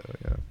bring up one,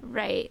 though, yeah.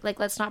 right, like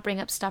let's not bring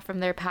up stuff from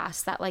their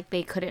past that like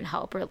they couldn't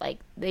help or like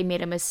they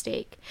made a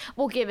mistake.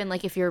 Well, given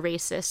like if you're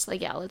racist, like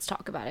yeah, let's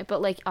talk about it.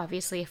 But like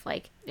obviously if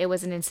like it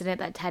was an incident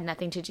that had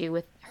nothing to do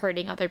with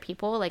hurting other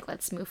people, like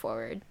let's move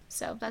forward.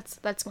 So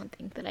that's one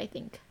thing that I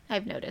think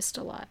I've noticed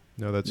a lot.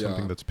 No, that's Yeah.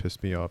 something that's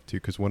pissed me off too.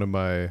 Because one of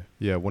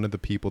the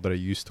people that I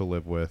used to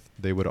live with,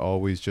 they would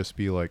always just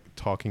be like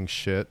talking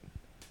shit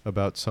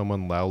about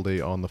someone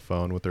loudly on the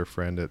phone with their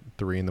friend at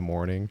 3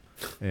 a.m,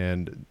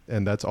 and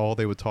that's all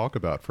they would talk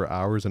about for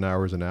hours and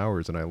hours and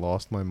hours. And I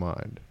lost my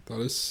mind. That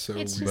is so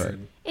It's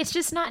weird. It's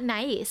just not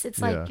nice. It's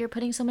like Yeah. you're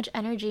putting so much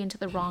energy into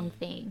the wrong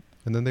thing.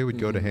 And then they would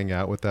go to Mhm. hang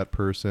out with that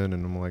person,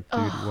 and I'm like, dude,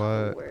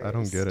 Oh, what? I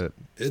don't get it.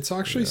 It's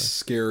actually Yeah.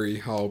 scary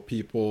how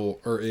people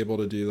are able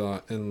to do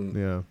that and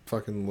Yeah.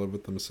 fucking live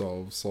with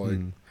themselves. Like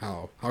Mm.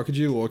 how could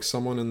you look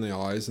someone in the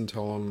eyes and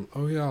tell them,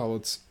 oh yeah,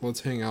 let's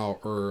hang out,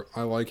 or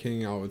I like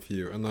hanging out with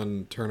you, and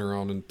then turn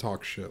around and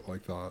talk shit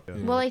like that? Yeah.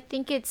 you know? Well, I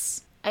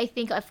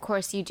think of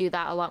course you do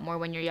that a lot more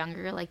when you're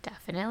younger. Like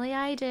definitely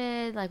I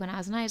did, like when I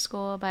was in high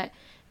school, but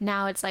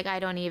now it's like I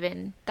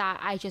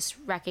just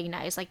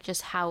recognize like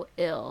just how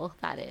ill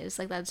that is.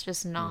 Like that's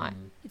just not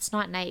it's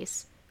not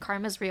nice.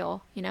 Karma's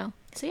real, you know?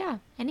 So yeah.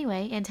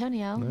 Anyway,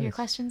 Antonio, your Nice.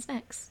 question's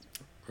next.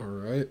 All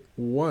right.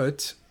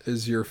 What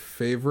is your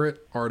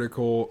favorite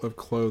article of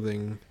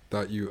clothing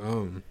that you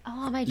own?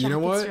 Oh, my jackets You know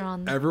what? are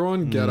on.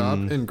 Everyone get up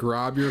Mm. and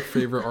grab your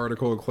favorite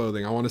article of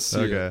clothing. I want to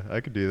see it. Okay,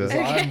 I could do 'Cause that.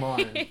 I have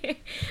mine.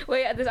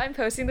 Wait, I'm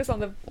posting this on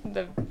the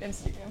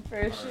Instagram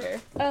for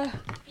sure.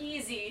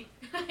 Easy.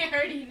 I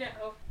already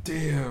know.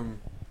 Damn.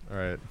 All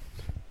right.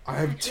 I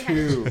have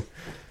two.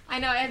 I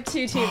know I have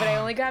two too, but I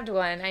only grabbed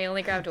one.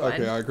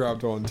 Okay, I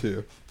grabbed one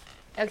too.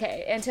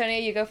 Okay, Antonio,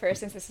 you go first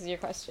since this is your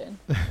question.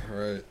 All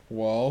right.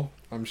 Well,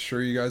 I'm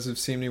sure you guys have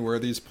seen me wear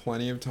these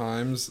plenty of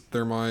times.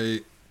 They're my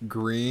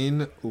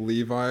green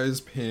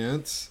Levi's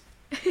pants.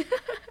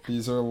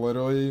 These are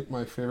literally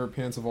my favorite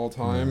pants of all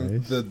time.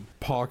 Nice. The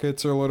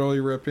pockets are literally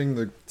ripping.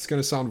 It's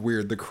going to sound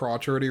weird. The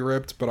crotch already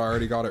ripped, but I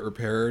already got it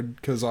repaired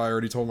because I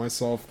already told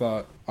myself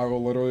that I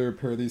will literally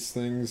repair these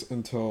things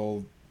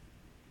until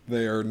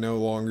they are no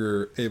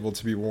longer able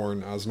to be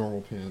worn as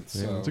normal pants.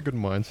 Yeah, So, that's a good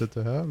mindset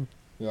to have.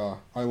 yeah,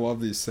 I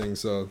love these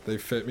things. They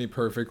fit me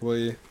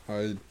perfectly.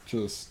 I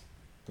just...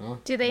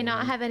 Do they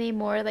not have any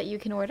more that you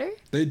can order?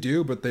 They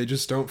do, but they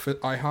just don't fit.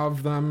 I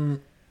have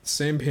them,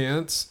 same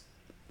pants,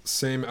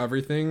 same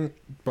everything,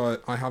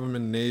 but I have them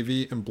in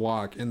navy and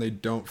black, and they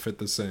don't fit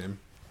the same.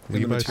 And the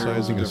Levi material's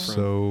sizing is different.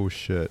 so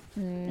shit.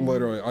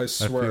 Literally, I I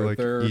swear, feel like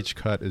they're each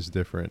cut is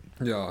different.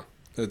 yeah.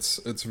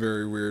 It's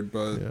very weird,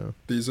 but Yeah.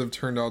 these have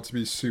turned out to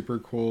be super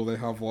cool. They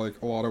have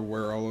like a lot of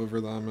wear all over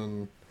them,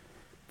 and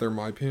they're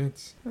my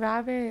pants.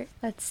 Robert,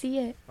 let's see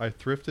it. I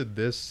thrifted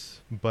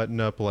this button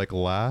up like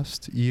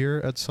last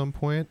year at some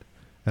point,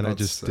 and I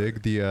That's just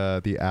sick. dig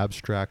the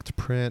abstract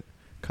print,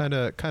 kind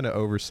of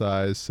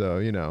oversized, so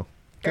you know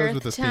goes Earth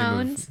with the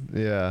tones. theme of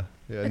yeah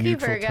Okay,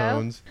 neutral Virgo.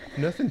 tones.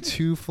 Nothing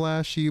too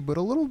flashy, but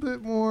a little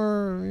bit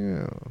more, you know, a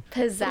little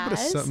bit of Pizzazz.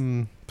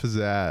 something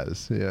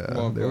pizzazz. Yeah,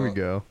 Love there we that.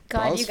 go. God,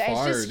 that you was guys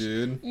fire, just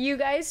dude. you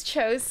guys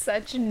chose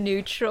such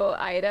neutral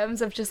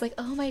items of just like,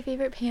 oh, my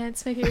favorite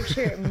pants, my favorite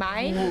shirt.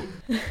 Mine.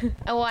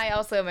 Oh, well, I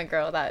also am a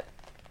girl that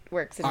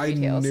works in I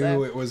retail. knew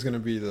so. it was gonna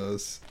be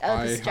this. Oh,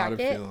 I this had a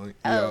jacket? feeling.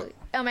 Oh,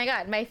 Yeah. oh my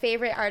God! My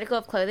favorite article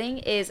of clothing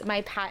is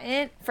my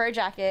patent fur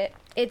jacket.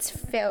 It's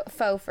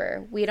faux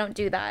fur. We don't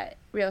do that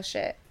real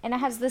shit. And it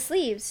has the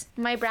sleeves.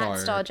 My Bratz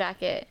Fire. doll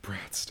jacket. Brad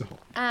still.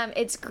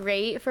 It's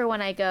great for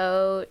when I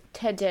go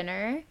to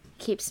dinner.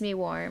 Keeps me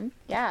warm.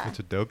 Yeah. It's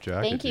a dope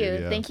jacket. Thank you.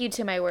 dude, yeah. Thank you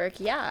to my work.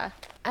 Yeah.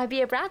 I'd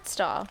be a Bratz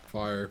doll.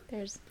 Fire.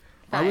 There's.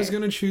 I was fire.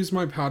 gonna choose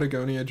my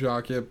Patagonia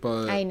jacket,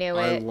 but I knew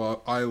it.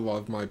 I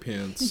love my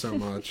pants so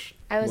much.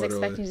 I was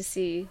literally. expecting to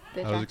see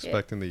the I jacket. was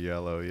expecting the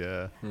yellow.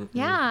 Yeah.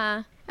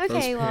 Yeah.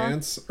 Okay. Those Well,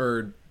 pants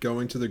are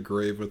going to the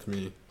grave with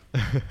me.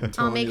 I'm I'll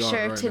telling make you that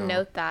sure right to now.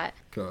 note that.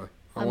 Okay.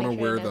 I I'll want to make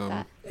sure wear to note them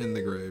that. in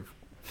the grave.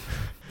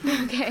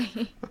 Okay.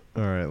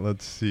 All right,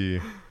 let's see.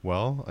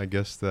 Well, I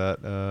guess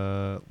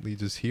that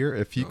leads us here.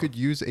 If you could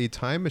use a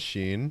time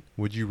machine,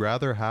 would you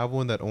rather have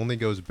one that only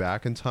goes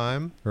back in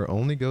time or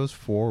only goes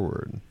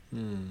forward?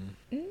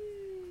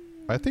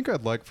 I think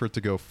I'd like for it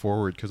to go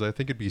forward because I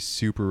think it'd be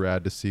super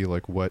rad to see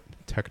like what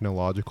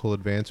technological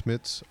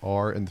advancements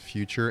are in the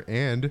future,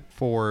 and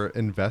for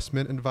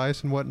investment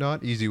advice and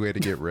whatnot, easy way to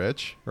get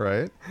rich,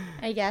 right?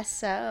 I guess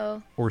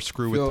so. Or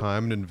screw Phil- with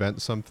time and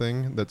invent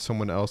something that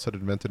someone else had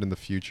invented in the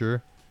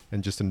future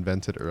and just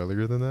invent it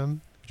earlier than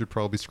them. Which would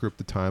probably screw up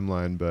the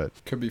timeline, but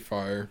Could be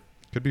fire.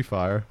 could be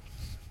fire.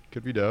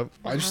 Could be dope.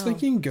 I just Wow.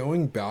 thinking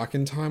going back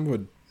in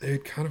time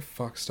it'd kind of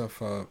fuck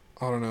stuff up.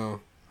 I don't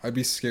know. I'd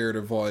be scared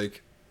of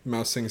like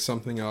messing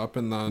something up,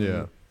 and then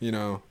Yeah. you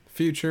know,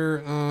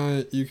 future.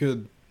 You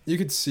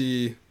could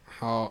see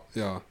how.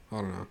 Yeah,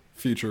 I don't know.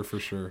 Future for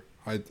sure.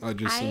 I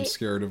just am I-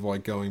 scared of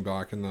like going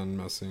back and then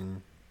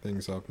messing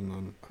things up and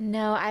then.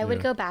 No, I would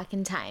Yeah. go back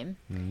in time.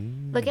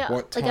 Mm. Look at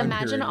What like time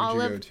imagine period all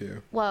would you of go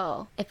to?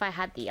 well, if I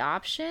had the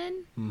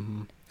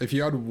option, If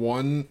you had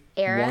one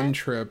Era?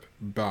 trip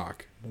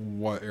back,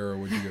 what era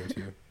would you go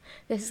to?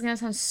 this is gonna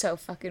sound so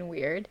fucking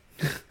weird.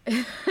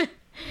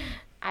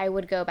 I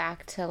would go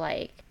back to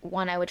like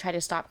one. I would try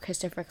to stop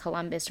Christopher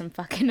Columbus from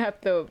fucking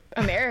up the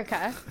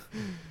America.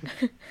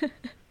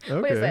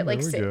 What is that,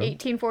 like there we go.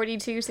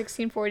 1842,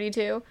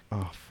 1642,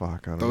 Oh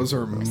fuck! I don't Those know.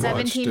 are much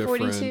different.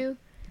 1742,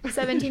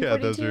 Yeah,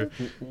 those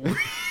 1742?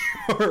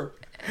 are.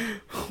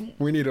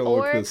 We need to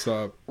look Or- this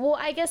up. Well,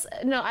 I guess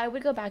no, I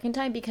would go back in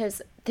time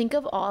because think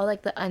of all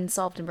like the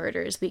unsolved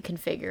murders we can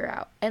figure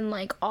out, and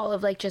like all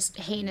of like just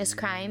heinous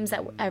crimes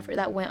that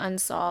went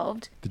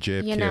unsolved. The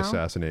JFK You know?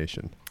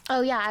 assassination.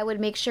 Oh yeah, I would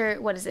make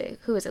sure. What is it?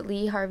 Who is it?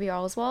 Lee Harvey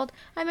Oswald.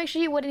 I make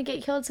sure he wouldn't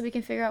get killed, so we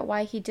can figure out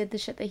why he did the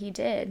shit that he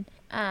did.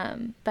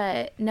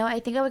 But no, I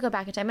think I would go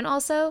back in time, and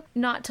also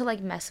not to like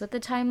mess with the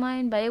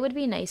timeline, but it would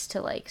be nice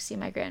to like see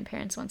my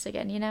grandparents once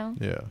again. You know,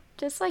 Yeah.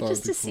 just like That would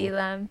just be to see cool.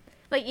 them.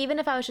 Like even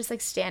if I was just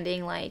like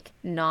standing like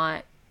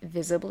not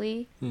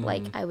visibly,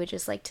 like I would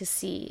just like to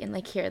see and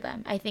like hear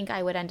them. I think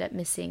I would end up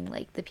missing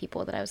like the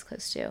people that I was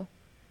close to.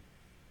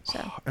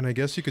 So. And I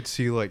guess you could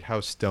see like how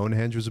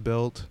Stonehenge was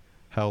built,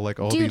 how like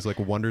all Dude. these like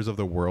wonders of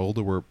the world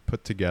were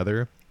put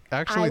together.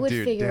 Actually, I would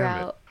dude, figure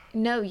damn out.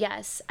 No,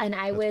 yes, and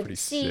I That's would pretty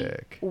see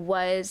sick.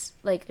 was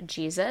like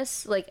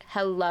Jesus, like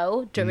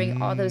hello during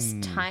all those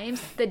Mm.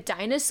 times. The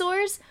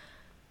dinosaurs. it.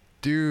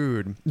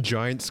 Dude,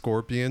 giant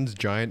scorpions,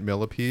 giant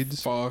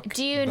millipedes. Fuck.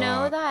 Do you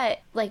know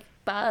that like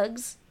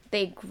bugs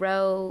they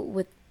grow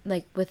with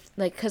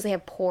because they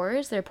have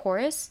pores? They're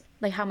porous.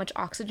 Like how much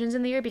oxygen's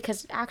in the air?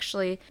 Because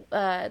actually,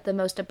 the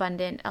most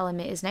abundant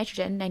element is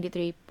nitrogen,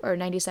 93 or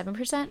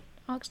 97%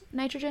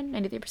 nitrogen,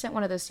 93%,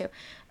 one of those two.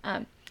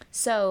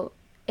 So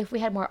if we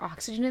had more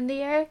oxygen in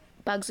the air,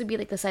 bugs would be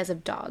like the size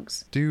of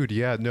dogs. Dude,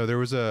 yeah, no, there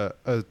was a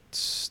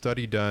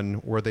study done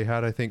where they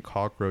had, I think,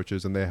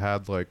 cockroaches, and they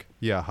had like,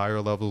 yeah,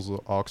 higher levels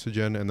of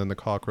oxygen, and then the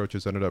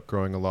cockroaches ended up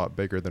growing a lot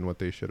bigger than what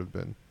they should have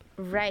been.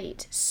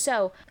 Right.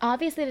 So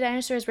obviously the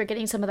dinosaurs were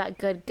getting some of that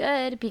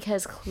good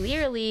because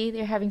clearly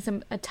they're having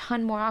a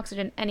ton more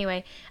oxygen.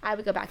 Anyway, I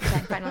would go back to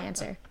time. Final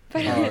answer.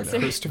 Final answer.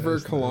 Christopher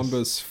Nice.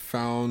 Columbus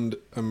found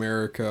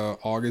America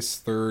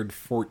August 3rd,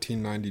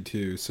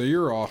 1492. So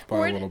you're off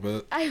by a little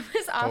bit. I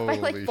was off by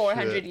like Holy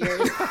 400 shit.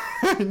 years.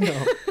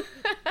 No,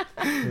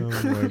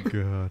 Oh my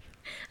god.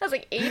 I was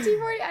like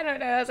 1840. I don't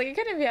know. I was like it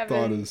couldn't be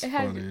happening. that is It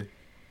had- funny.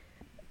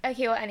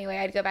 Okay. Well, anyway,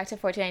 I'd go back to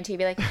 1492.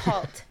 Be like,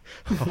 halt.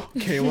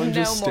 Kaylin No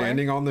just more.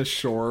 standing on the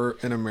shore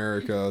in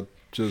America,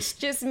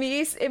 just Just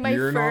me in my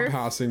you're fur not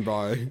passing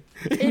by.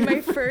 in my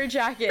fur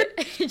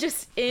jacket,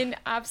 just in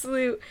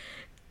absolute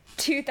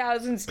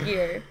 2000s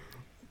gear.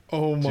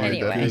 Oh my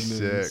Anyway. That'd be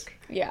goodness. sick.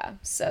 Yeah.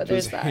 So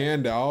there's Just that.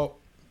 hand out.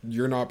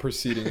 You're not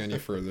proceeding any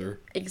further,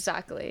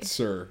 Exactly.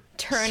 sir.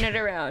 Turn it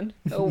around.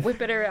 Oh,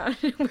 whip it around.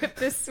 Whip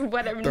this,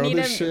 whatever. Throw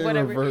Nina, this shit in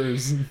whatever.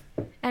 reverse.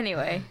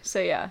 Anyway, so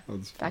yeah,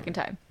 That's back in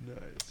time.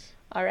 Nice.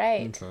 All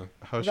right. Okay.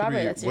 How should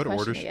Robert, that's we? your What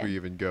order question should we again.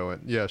 even go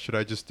in? Yeah, should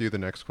I just do the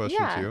next question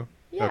Yeah, too?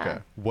 yeah. Okay.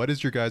 What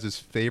is your guys'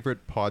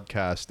 favorite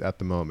podcast at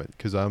the moment?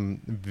 Because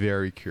I'm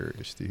very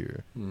curious to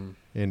hear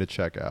and to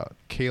check out.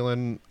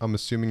 Kaylin, I'm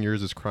assuming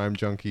yours is Crime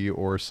Junkie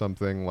or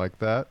something like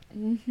that.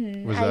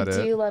 Was I that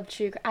it? do love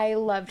I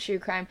love true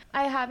crime.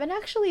 I haven't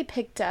actually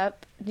picked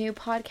up new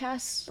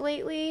podcasts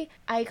lately.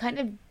 I kind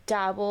of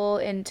dabble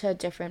into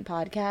different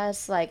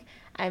podcasts. Like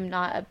I'm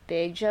not a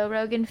big Joe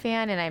Rogan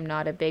fan and I'm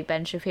not a big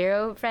Ben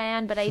Shapiro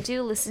fan, but I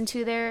do listen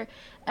to their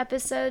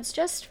episodes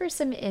just for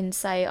some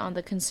insight on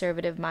the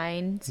conservative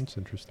mind. That's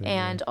interesting.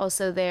 And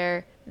also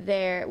their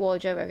well,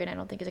 Joe Rogan I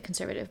don't think is a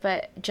conservative,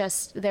 but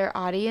just their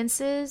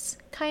audiences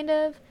kind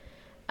of.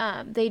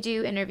 They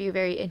do interview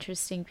very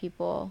interesting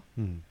people.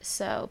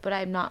 So, but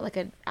I'm not like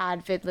an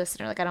avid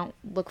listener. Like I don't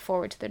look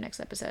forward to their next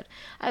episode.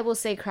 I will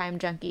say Crime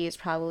Junkie is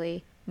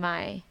probably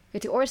my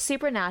go-to, or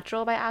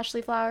Supernatural by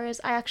Ashley Flowers.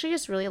 I actually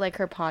just really like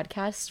her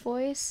podcast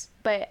voice,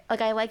 but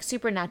like I like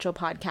supernatural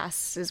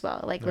podcasts as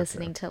well. Like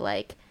listening to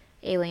like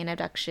alien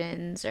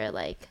abductions or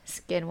like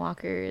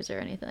skinwalkers or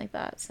anything like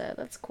that. So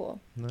that's cool.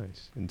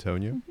 Nice.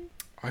 Antonio?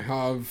 I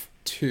have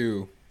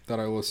two that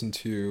I listen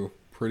to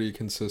pretty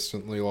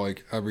consistently,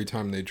 like every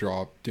time they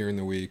drop during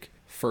the week.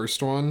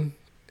 First one,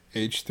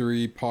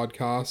 H3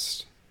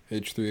 podcast,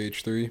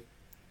 H3H3.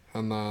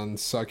 And then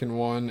second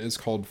one is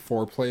called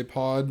Foreplay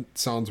Pod.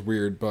 Sounds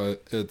weird,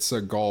 but it's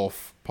a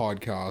golf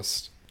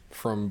podcast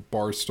from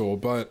Barstool.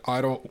 But I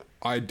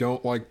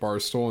don't like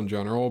Barstool in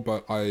general,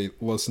 but I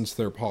listen to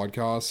their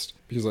podcast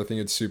because I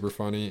think it's super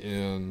funny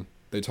and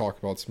they talk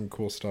about some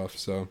cool stuff.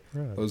 So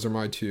Right. those are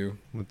my two.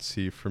 Let's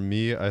see. For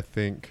me, I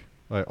think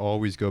I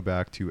always go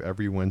back to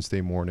every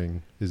Wednesday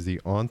morning is the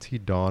Auntie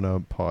Donna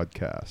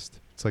podcast.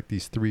 It's like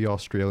these three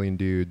Australian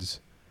dudes.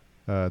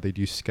 They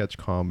do sketch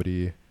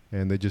comedy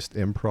and they just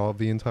improv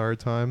the entire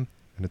time.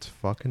 And it's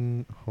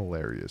fucking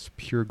hilarious.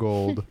 Pure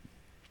gold.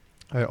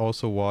 I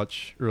also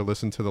watch or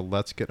listen to the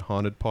Let's Get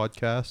Haunted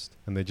podcast,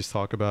 and they just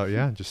talk about,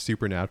 just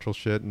supernatural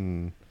shit.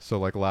 And so,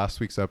 like, last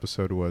week's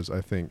episode was,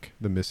 I think,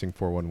 the missing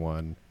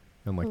 411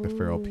 and, like, the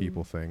feral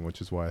people thing,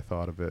 which is why I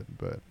thought of it.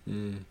 But,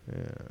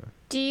 yeah.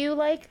 Do you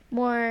like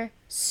more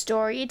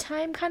story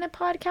time kind of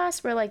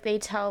podcasts where, like, they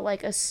tell,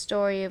 like, a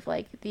story of,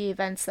 like, the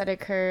events that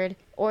occurred?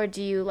 Or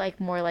do you like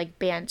more, like,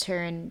 banter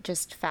and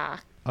just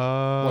fact?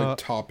 Like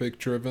topic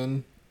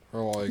driven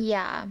or like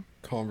Yeah.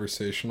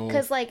 conversational?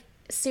 Because, like,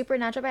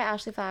 Supernatural by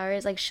Ashley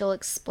Flowers, like, she'll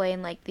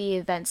explain, like, the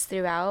events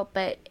throughout,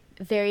 but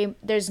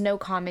there's no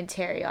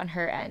commentary on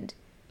her end.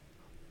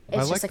 It's I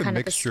just like a the kind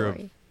mixture of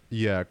a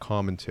story.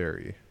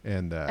 commentary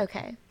and that.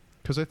 Okay.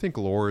 Because I think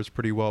lore is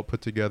pretty well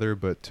put together,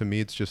 but to me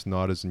it's just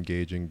not as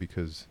engaging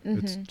because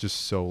it's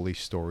just solely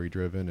story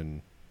driven,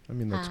 and I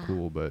mean that's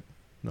cool, but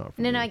not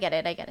for me. No, I get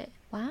it.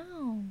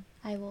 Wow.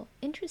 I will.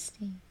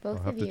 Interesting. Both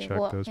I'll have of to you. check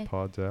Well, those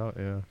pods out,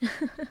 yeah.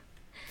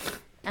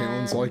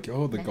 Caitlin's like,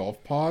 oh, the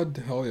golf pod?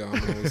 Hell yeah, I'm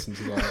going to listen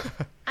to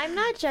that. I'm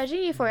not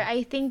judging you for it.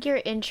 I think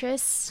your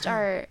interests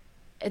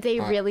they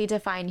really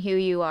define who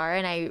you are,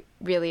 and I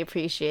really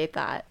appreciate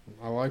that.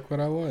 I like what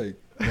I like.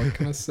 What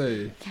can I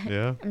say?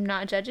 Yeah. I'm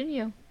not judging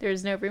you.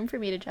 There's no room for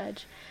me to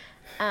judge.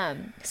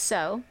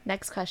 So,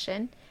 next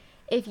question.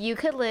 If you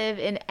could live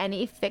in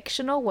any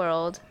fictional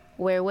world,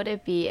 where would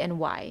it be and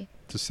why?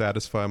 To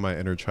satisfy my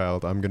inner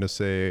child, I'm going to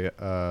say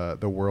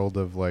the world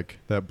of, like,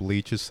 that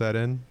Bleach is set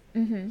in.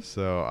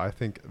 So I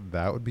think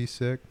that would be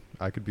sick.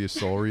 I could be a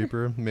Soul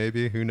Reaper,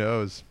 maybe. Who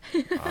knows?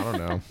 I don't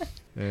know.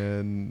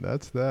 And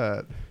that's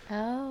that.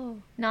 Oh,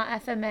 not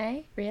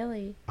FMA?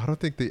 Really? I don't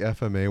think the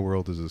FMA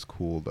world is as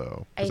cool,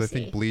 though. Because I see.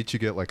 think Bleach, you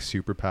get, like,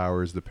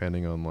 superpowers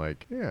depending on,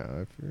 like,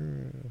 if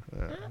you're...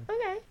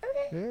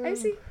 Okay. I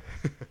see.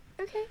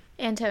 Okay.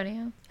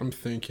 Antonio. I'm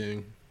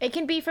thinking. It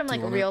can be from, like,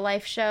 a wanna- real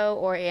life show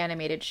or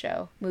animated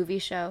show.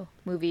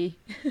 Movie.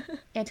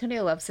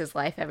 Antonio loves his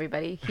life,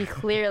 everybody. He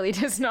clearly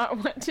does not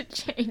want to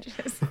change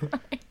his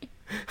life.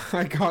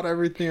 I got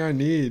everything I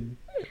need.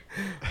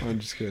 I'm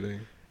just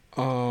kidding.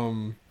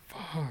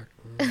 Fuck.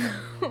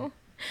 I'm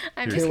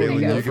Here, just Caitlin, gonna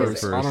Caitlin, go you go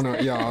first. first. I don't know.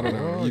 Yeah, I don't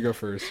know. You go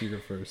first.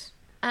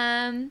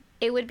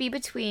 It would be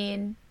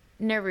between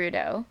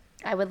Naruto.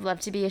 I would love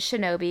to be a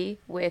shinobi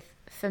with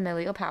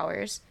familial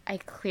powers. I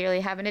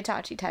clearly have an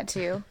Itachi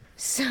tattoo,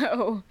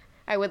 so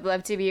I would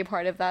love to be a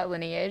part of that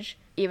lineage,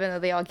 even though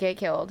they all get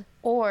killed.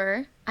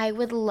 Or I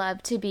would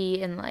love to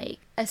be in, like,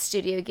 a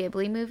Studio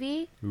Ghibli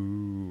movie,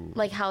 Ooh.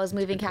 like Howl's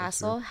Moving good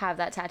Castle. Have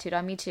that tattooed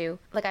on me too.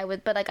 I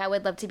would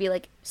love to be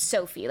like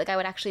Sophie. Like, I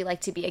would actually like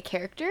to be a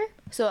character,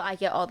 so I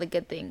get all the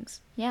good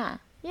things. Yeah.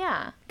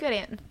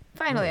 Good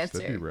final Nice, answer.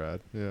 That'd be rad.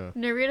 Yeah.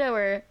 Naruto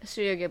or a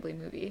Studio Ghibli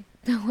movie.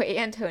 The way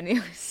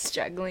Antonio is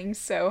struggling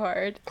so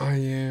hard. I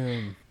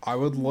am. I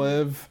would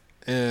live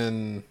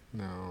in...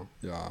 No.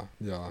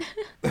 Yeah.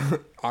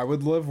 I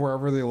would live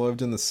wherever they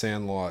lived in the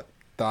Sandlot.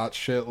 That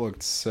shit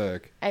looked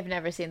sick. I've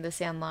never seen The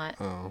Sandlot.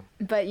 Oh.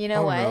 But you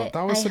know what? No,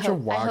 that was such a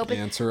whack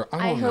answer.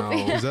 I don't know.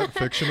 Is that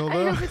fictional, I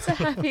though? hope it's a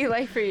happy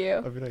life for you.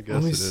 I mean, I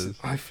guess it is.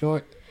 I feel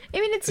like... I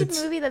mean, it's a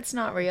movie that's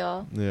not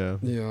real. Yeah.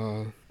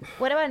 Yeah.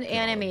 What about an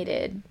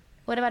animated?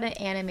 What about an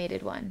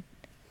animated one?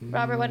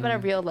 Robert, what about a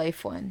real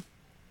life one?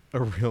 A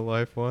real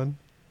life one?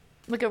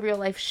 Like a real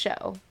life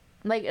show.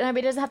 Like, I mean,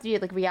 it doesn't have to be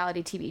like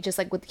reality TV, just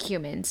like with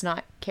humans,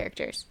 not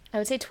characters. I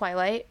would say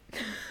Twilight.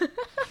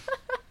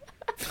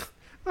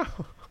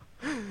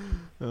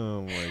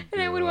 Oh my god.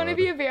 And I would want to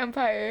be a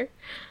vampire.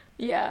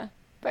 Yeah.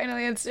 Final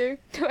answer,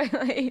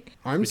 Twilight.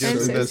 I'm so I'm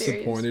so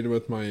disappointed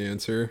with my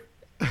answer.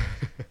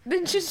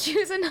 Then just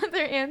choose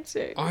another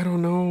answer. I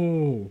don't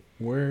know.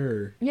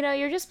 Where? You know,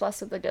 you're just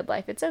blessed with a good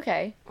life. It's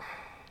okay.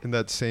 In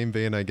that same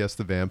vein, I guess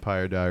the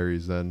Vampire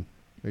Diaries then.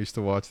 I used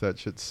to watch that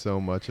shit so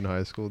much in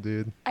high school,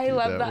 dude. I Dude,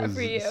 love that was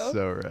for you.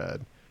 So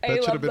rad. I That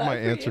should love have been that my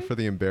for answer you. for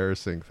the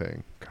embarrassing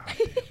thing.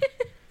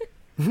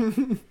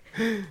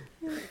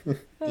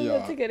 Oh, Yeah.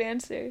 that's a good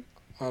answer.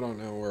 I don't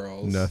know where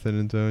else. Nothing,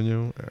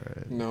 Antonio?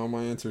 Alright. No,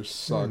 my answers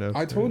suck. enough,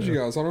 I told fair you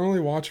enough. guys, I don't really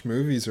watch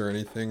movies or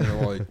anything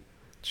or like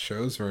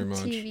shows very much.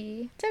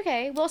 TV. It's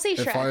okay. We'll say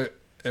Shrek.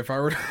 If I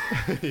were to,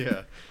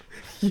 Yeah.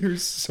 you're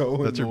so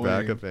That's your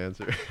annoying. backup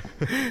answer.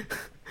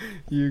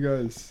 You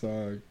guys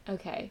suck.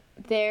 Okay.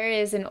 There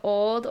is an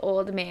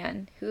old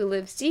man who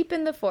lives deep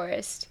in the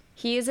forest.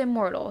 He is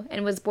immortal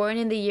and was born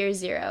in the year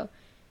 0.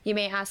 You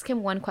may ask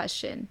him one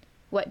question.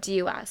 What do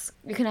you ask?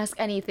 You can ask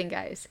anything,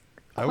 guys.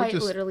 I would Quite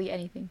just- literally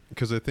anything.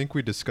 Because I think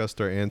we discussed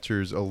our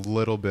answers a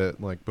little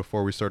bit like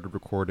before we started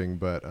recording,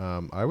 but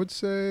I would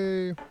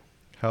say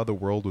how the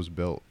world was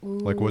built.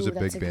 Like, was it Ooh,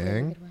 that's Big a really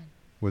Bang? good one.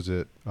 Was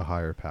it a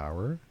higher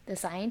power? The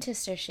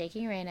scientists are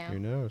shaking right now. Who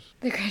knows?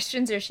 The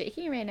Christians are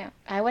shaking right now.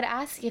 I would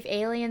ask if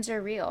aliens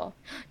are real.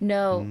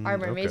 No, are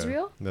mermaids Okay.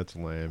 real? That's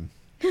lame.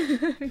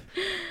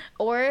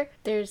 Or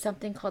there's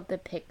something called the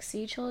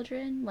pixie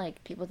children.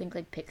 Like, people think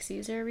like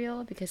pixies are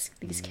real because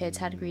these kids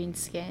had green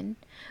skin.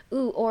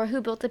 Ooh, or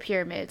who built the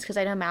pyramids? Because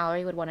I know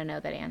Mallory would want to know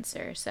that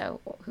answer. So,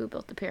 who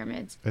built the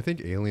pyramids? I think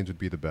aliens would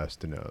be the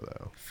best to know,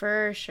 though.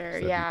 For sure,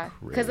 That'd be yeah.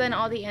 Because then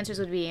all the crazy. answers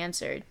would be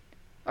answered.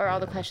 Or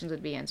all the questions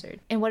would be answered.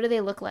 And what do they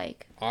look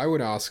like? I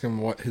would ask him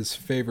what his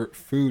favorite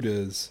food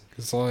is.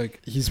 Because, like,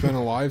 he's been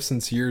alive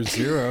since year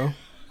 0.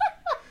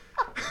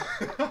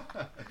 I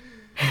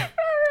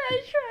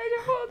tried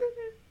to hold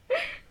it.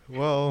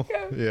 Well,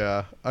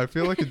 yeah. I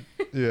feel like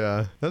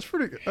yeah. That's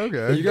pretty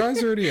okay. You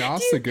guys already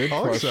asked the good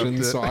I'll accept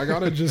questions, it. so I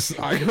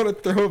gotta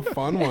throw a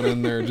fun one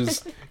in there.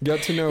 Just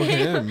get to know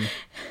him.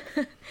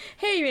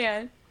 Hey,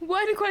 man.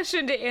 One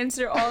question to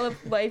answer all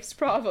of life's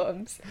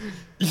problems.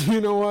 You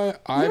know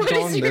what? I've What is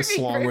gone your this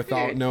long favorite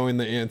without food? knowing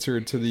the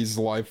answer to these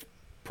life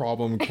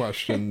problem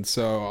questions,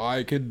 so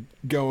I could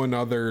go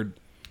another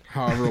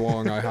however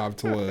long I have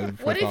to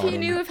live. What if without you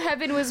knew them. if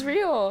heaven was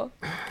real?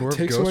 Or It if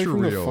takes ghosts away are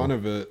from the real, fun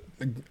of it.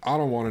 I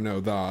don't want to know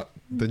that.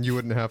 then you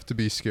wouldn't have to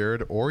be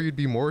scared, or you'd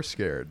be more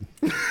scared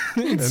in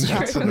that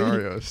Exactly.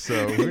 scenario.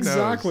 So who knows?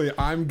 Exactly.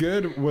 I'm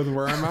good with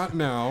where I'm at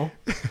now,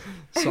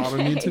 so I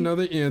don't need to know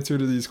the answer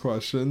to these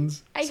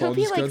questions. I So I'll hope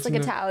he just get likes to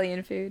like know-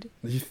 Italian food.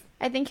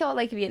 I think he'll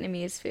like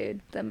Vietnamese food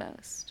the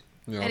most.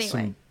 Yeah, Anyway.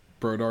 some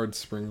Brodard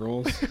spring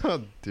rolls.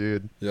 Oh,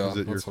 dude. Yeah, Is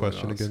it your that's what it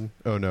question is. again?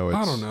 Oh no, it's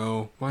I don't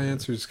know. My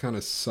answers kind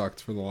of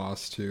sucked for the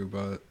last 2,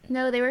 but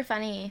No, they were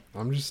funny.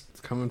 I'm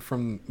just coming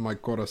from my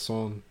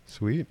corazon.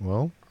 Sweet.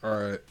 Well, All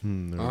right.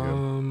 there we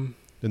go.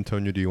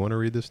 Antonio, do you want to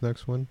read this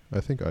next one?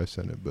 I think I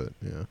sent it, but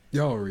yeah.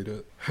 Yeah, I'll read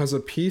it. Has a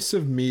piece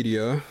of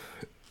media,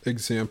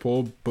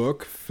 example,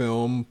 book,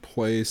 film,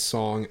 play,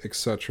 song,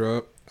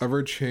 etc.,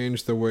 ever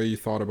changed the way you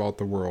thought about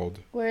the world?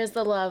 Where's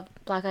the love?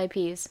 Black Eyed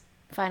Peas.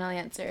 Final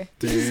answer.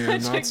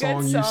 Damn, Such a that good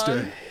song used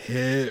to song.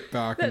 hit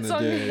back in That the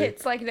song day.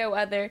 hits like no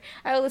other.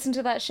 I would listen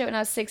to that shit when I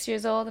was 6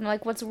 years old, and I'm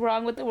like, "What's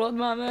wrong with the world,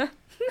 Mama?"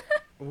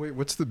 Wait,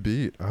 what's the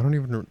beat? I don't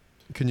even.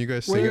 Can you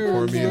guys sing it for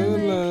Where's me the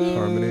in love?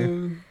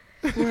 harmony?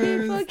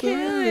 People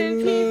killing,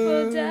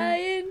 people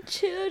dying,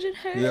 children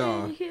hurting,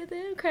 Yeah. you hear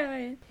them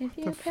crying. If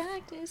you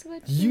practice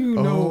what You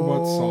know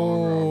what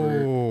song,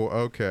 Robert? Oh,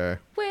 okay.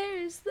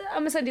 Where's the? I'm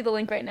gonna send you the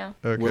link right now.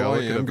 Okay, Will I'll I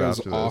look it Am up goes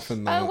after off this.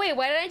 in that. Oh wait,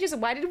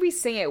 why did we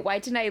sing it? Why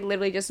didn't I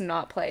literally just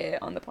not play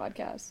it on the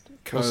podcast?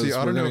 Well, see, I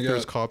we're don't know gonna if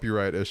there's get-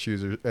 copyright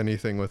issues or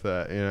anything with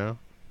that, you know?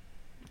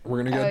 We're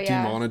gonna get Oh,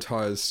 yeah.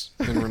 demonetized,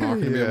 and we're not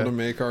gonna be Yeah. able to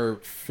make our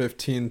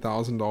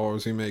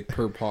 $15,000 we make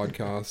per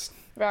podcast.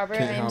 Robert,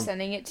 Can't I am have-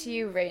 sending it to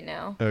you right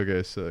now.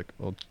 Okay, sick.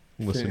 I'll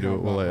listen Can't to it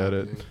have while I that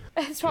edit. happening.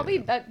 It's probably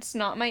that's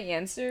not my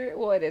answer.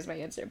 Well, it is my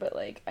answer, but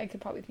like I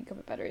could probably think of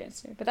a better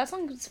answer. But that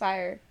song is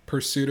fire.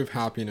 Pursuit of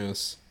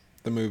Happiness,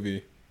 the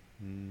movie.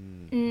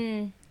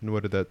 And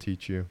what did that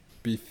teach you?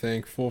 Be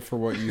thankful for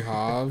what you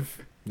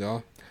have. Yeah.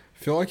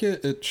 I feel like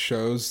it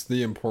shows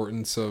the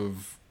importance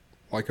of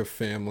like a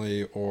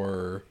family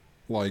or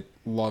like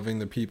loving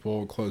the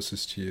people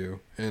closest to you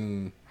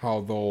and how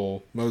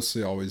they'll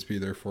mostly always be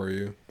there for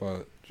you,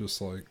 but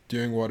just like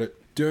doing what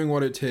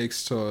it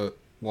takes to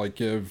like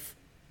give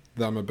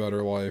them a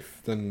better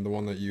life than the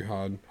one that you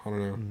had. I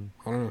don't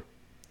know.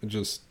 It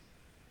just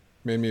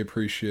made me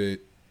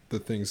appreciate the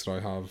things that I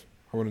have.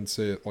 I wouldn't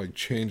say it like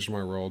changed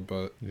my world,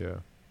 but Yeah.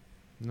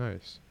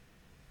 Nice.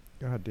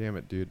 God damn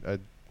it, dude. I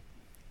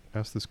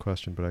asked this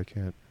question, but I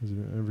can't. Has it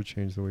ever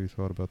changed the way you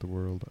thought about the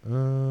world?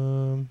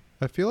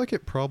 I feel like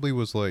it probably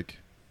was like...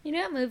 You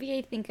know what movie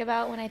I think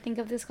about when I think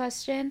of this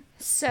question?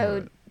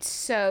 So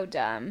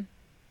dumb.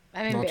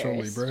 I'm Nacho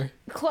embarrassed. Libre.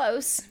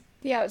 Close.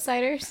 The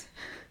Outsiders.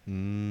 I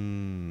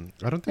don't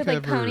think With I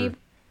like ever...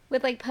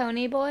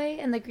 Pony Boy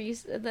and the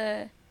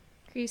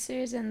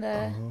greasers and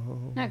the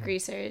Oh. not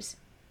greasers.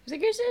 Was it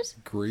greasers?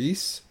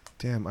 Grease?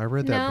 Damn, I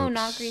read that No, book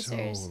not so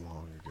Greasers.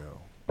 long ago.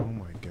 Oh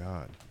my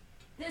god.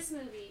 This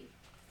movie.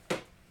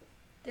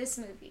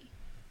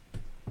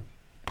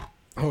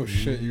 Oh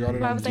shit, you got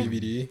it Why on was I-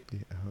 DVD? The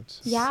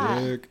outs. Yeah.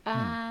 Sick.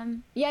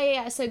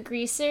 Yeah. So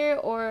greaser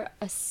or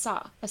a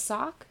sock.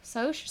 Soch.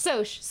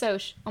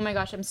 Oh my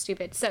gosh, I'm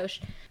stupid. Soch.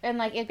 And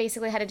like it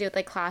basically had to do with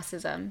like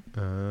classism.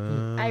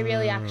 I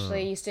really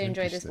actually used to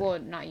enjoy this. interesting. Well,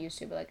 not used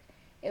to, but like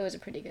it was a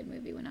pretty good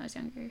movie when I was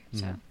younger.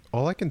 So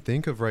All I can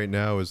think of right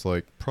now is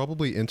like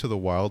probably Into the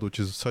Wild, which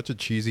is such a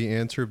cheesy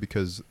answer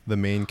because the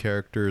main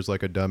character is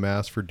like a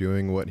dumbass for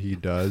doing what he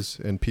does,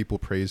 and people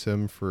praise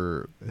him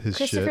for his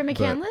Christopher shit. but-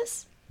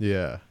 McCandless?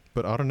 yeah,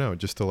 but I don't know.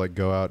 Just to like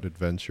go out and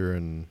adventure,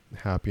 and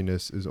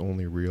happiness is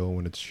only real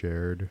when it's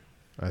shared.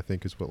 I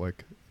think is what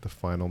like the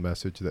final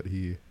message that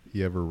he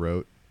ever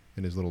wrote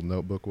in his little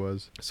notebook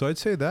was. So I'd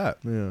say that.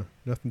 Yeah,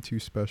 nothing too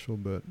special,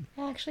 but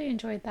I actually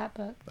enjoyed that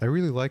book. I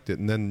really liked it.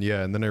 And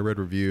then I read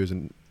reviews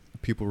and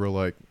people were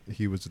like,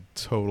 he was a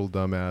total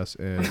dumbass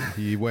and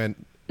he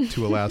went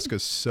to Alaska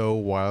so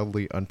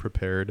wildly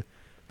unprepared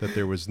that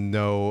there was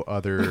no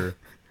other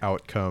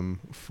outcome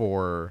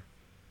for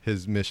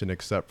his mission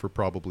except for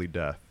probably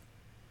death.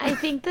 I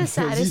think the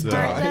saddest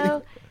part die?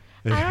 though,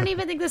 I don't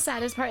even think the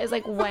saddest part is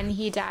like when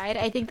he died.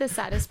 I think the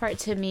saddest part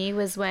to me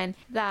was when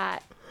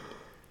that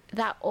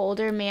that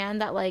older man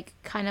that like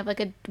kind of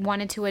like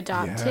wanted to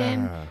adopt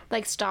him, Yeah.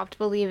 like stopped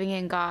believing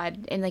in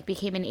God and like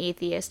became an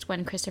atheist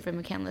when Christopher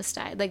McCandless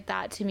died. Like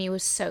that to me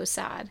was so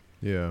sad.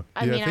 Yeah.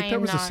 I Yeah, mean, I think I that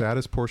am was the not-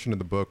 saddest portion of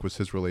the book was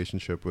his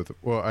relationship with,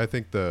 well, I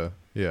think or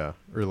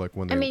like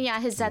when they I mean, yeah,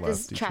 his death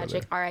is left each tragic.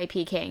 other.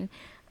 R.I.P. King.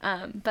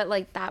 But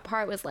like that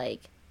part was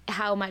like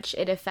how much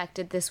it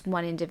affected this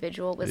one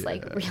individual was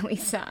like Yeah. really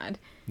sad.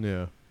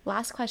 Yeah.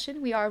 Last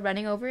question. We are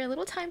running over a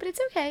little time, but it's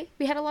okay.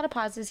 We had a lot of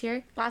pauses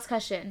here. Last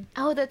question.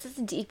 Oh, that's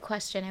a deep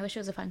question. I wish it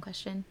was a fun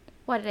question.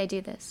 Why did I do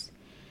this?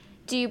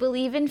 Do you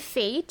believe in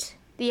fate?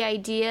 The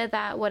idea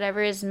that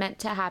whatever is meant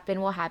to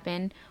happen will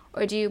happen?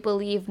 Or do you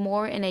believe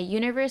more in a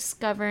universe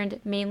governed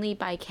mainly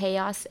by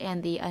chaos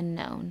and the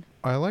unknown?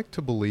 I like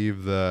to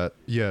believe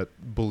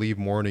believe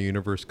more in a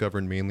universe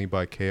governed mainly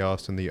by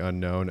chaos and the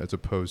unknown as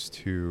opposed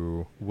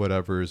to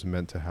whatever is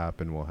meant to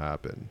happen will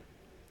happen.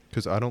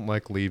 Because I don't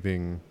like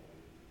leaving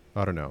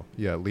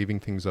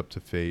things up to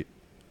fate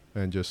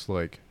and just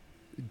like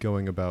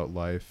going about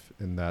life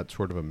in that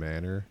sort of a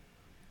manner.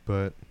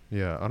 But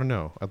yeah, I don't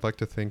know. I'd like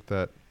to think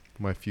that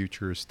my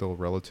future is still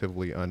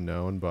relatively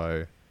unknown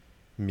by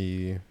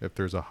me, if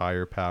there's a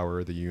higher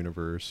power, the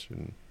universe,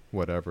 and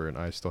whatever, and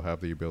I still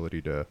have the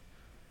ability to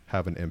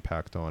have an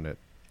impact on it,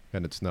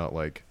 and it's not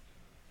like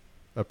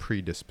a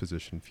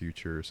predisposition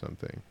future or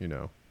something,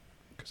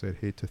 because I'd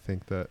hate to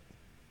think that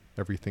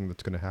everything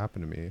that's going to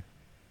happen to me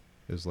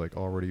is like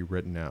already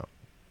written out.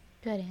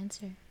 Good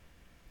answer.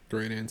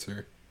 Great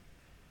answer.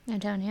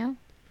 Antonio?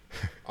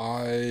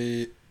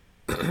 I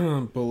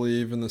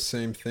believe in the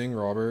same thing,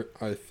 Robert.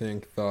 I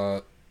think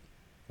that,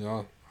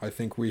 I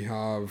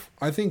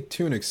think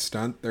to an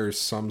extent there's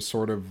some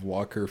sort of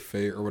luck or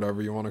fate or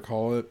whatever you want to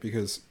call it,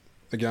 because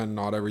again,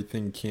 not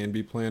everything can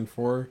be planned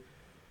for,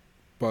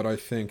 but I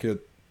think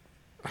it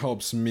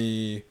helps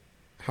me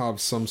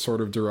have some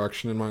sort of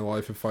direction in my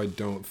life if I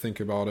don't think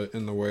about it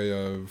in the way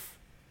of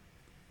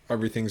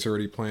everything's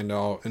already planned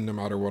out and no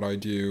matter what I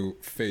do,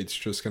 fate's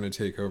just going to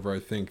take over. I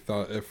think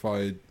that if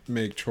I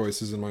make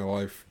choices in my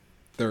life,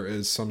 there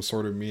is some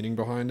sort of meaning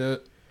behind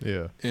it.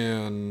 Yeah.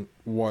 And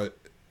what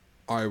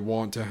I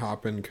want to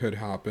happen could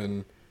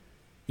happen.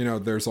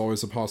 There's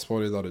always a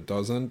possibility that it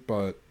doesn't,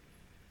 but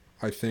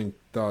I think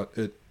that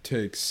it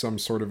takes some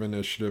sort of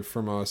initiative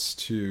from us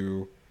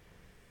to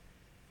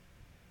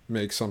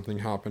make something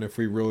happen if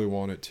we really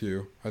want it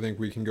to. I think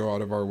we can go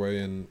out of our way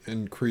and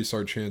increase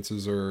our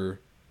chances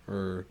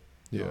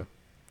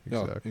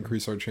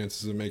increase our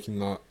chances of making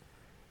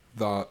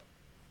that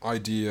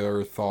idea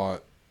or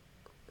thought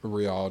a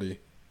reality.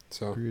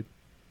 So Agreed.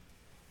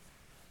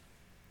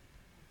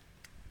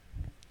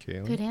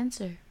 Kaylin? Good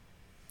answer.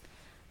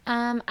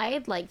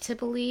 I'd like to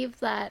believe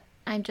that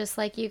I'm just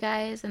like you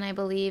guys and I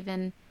believe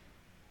in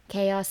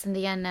chaos and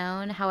the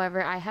unknown.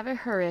 However, I have a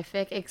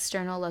horrific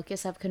external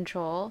locus of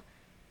control.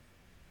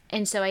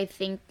 And so I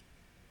think,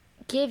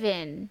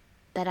 given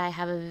that I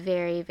have a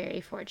very, very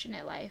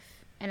fortunate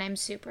life and I'm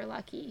super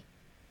lucky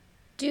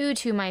due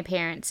to my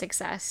parents'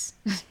 success.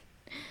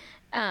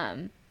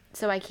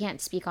 So I can't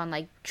speak on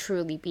like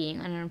truly being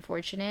an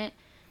unfortunate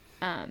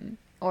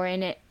or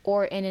in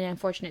an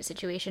unfortunate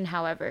situation.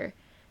 However,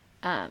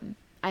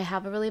 I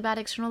have a really bad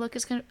external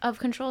locus of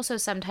control, so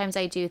sometimes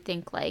I do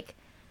think like,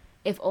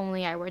 if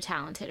only I were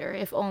talented, or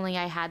if only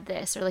I had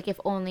this, or like if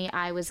only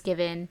I was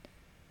given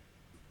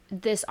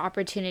this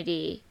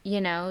opportunity,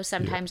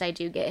 sometimes I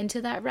do get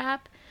into that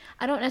rap.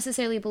 I don't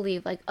necessarily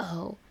believe like,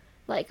 oh,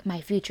 like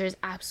my future is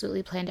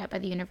absolutely planned out by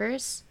the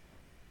universe,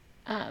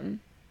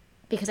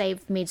 because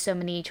I've made so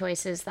many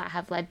choices that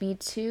have led me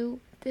to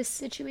this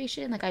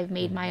situation. Like I've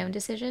made my own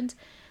decisions.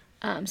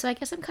 So I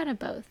guess I'm kind of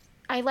both.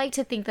 I like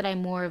to think that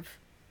I'm more of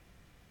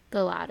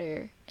the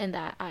latter and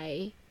that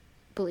I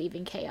believe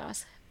in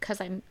chaos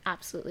because I'm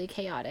absolutely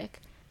chaotic.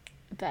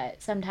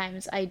 But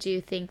sometimes I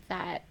do think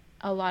that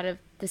a lot of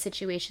the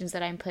situations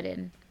that I'm put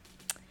in,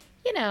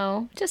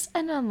 just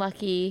an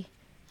unlucky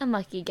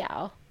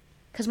gal.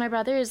 Because my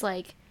brother is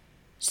like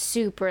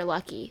super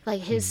lucky.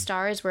 Like his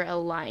stars were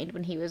aligned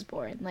when he was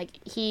born. Like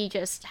he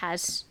just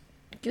has,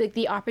 like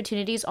the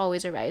opportunities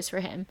always arise for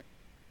him.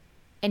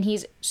 And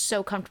he's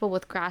so comfortable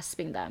with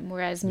grasping them.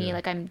 Whereas me,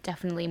 like I'm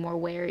definitely more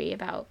wary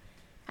about,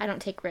 I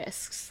don't take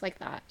risks like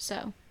that.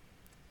 So,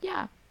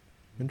 yeah.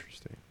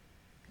 Interesting.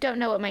 Don't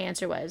know what my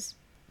answer was,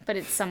 but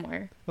it's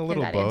somewhere A in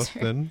little that both answer.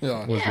 then.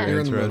 yeah, Was Yeah. your you're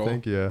in the answer, middle. I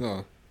think,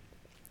 yeah.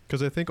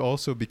 Because I think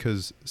also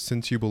because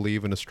since you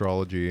believe in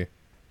astrology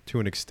to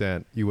an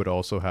extent, you would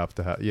also have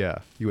to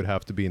you would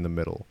have to be in the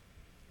middle.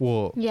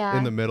 Well, Yeah.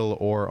 in the middle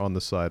or on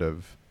the side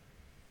of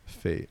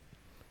fate.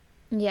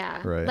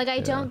 Yeah. Right, Like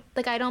yeah.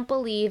 I don't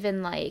believe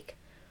in like,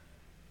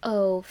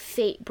 oh,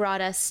 fate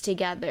brought us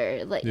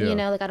together. Like,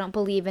 Yeah. like I don't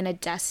believe in a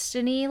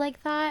destiny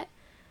like that.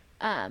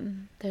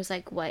 There's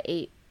like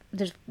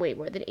there's way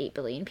more than 8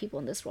 billion people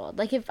in this world.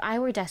 Like if I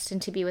were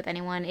destined to be with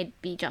anyone, it'd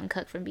be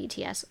Jungkook from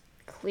BTS.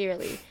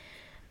 Clearly.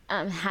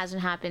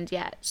 Hasn't happened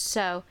yet.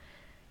 So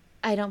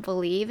I don't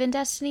believe in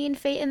destiny and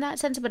fate in that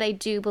sense, but I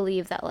do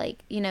believe that like,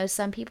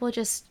 some people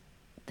just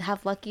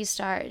have lucky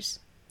stars.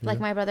 Like,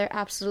 Yeah. my brother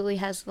absolutely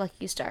has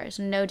lucky stars.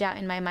 No doubt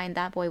in my mind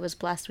that boy was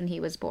blessed when he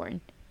was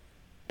born.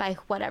 By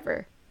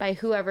whatever. By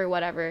whoever,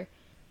 whatever.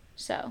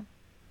 So,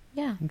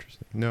 yeah.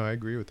 Interesting. No, I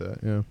agree with that.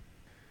 Yeah.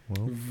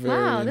 Well, Very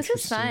Wow, this is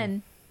interesting.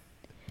 fun.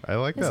 I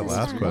like This that is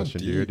last fun.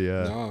 question, dude. Deep.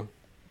 Yeah. Yeah.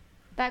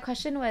 That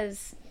question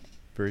was,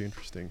 Very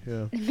interesting.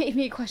 Yeah. it made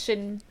me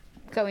question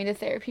going to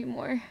therapy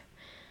more.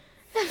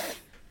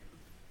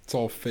 It's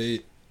all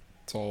fate.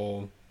 It's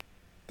all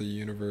the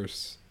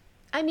universe.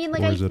 I mean,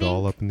 like, Or I is it think,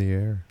 all up in the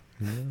air?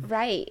 Yeah.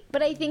 right.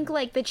 But I think,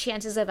 like, the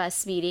chances of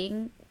us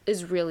meeting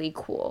is really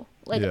cool.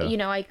 Like, Yeah. you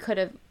know, I could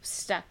have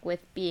stuck with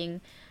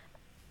being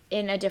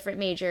in a different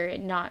major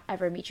and not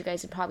ever meet you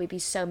guys and probably be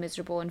so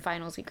miserable in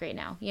finals week right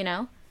now, you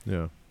know?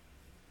 Yeah.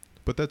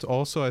 But that's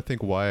also, I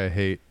think, why I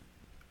hate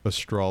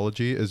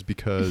astrology is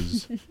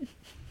because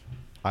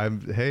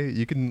hey,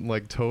 you can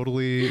like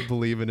totally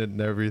believe in it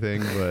and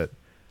everything, but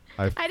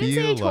I didn't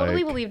say I totally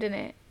like, believed in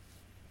it.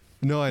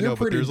 No, I You're know,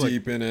 but pretty there's like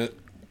deep in it.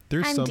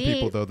 there's I'm some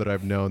people deep. though that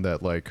I've known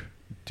that like,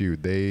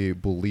 dude, they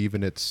believe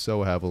in it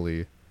so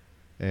heavily,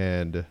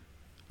 and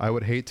I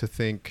would hate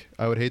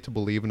to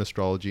believe in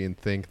astrology and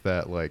think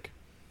that like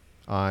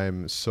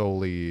I'm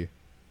solely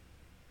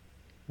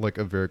like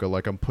a Virgo,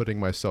 like I'm putting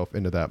myself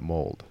into that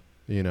mold,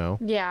 you know?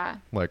 Yeah.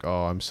 Like,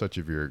 oh, I'm such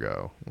a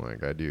Virgo.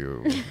 Like I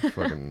do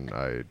fucking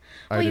I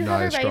Well, you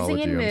deny have a rising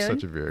astrology. and I'm moon.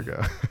 such a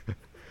Virgo.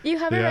 You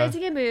have a Yeah.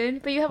 rising and moon,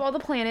 but you have all the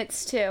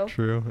planets too.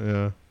 True,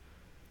 yeah.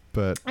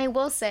 But I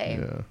will say,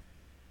 yeah.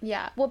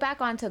 yeah. Well,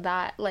 back onto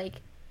that, like,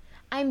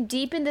 I'm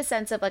deep in the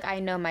sense of, like, I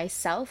know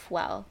myself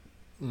well,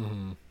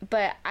 Mm-hmm.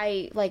 but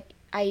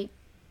I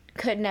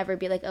could never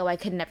be like, oh, I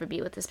could never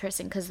be with this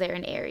person because they're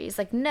an Aries.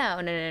 Like, no.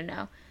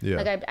 Yeah.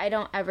 Like, I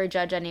don't ever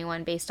judge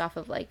anyone based off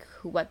of, like,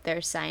 what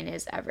their sign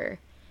is ever.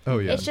 Oh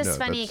yeah. it's just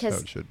no, funny that's how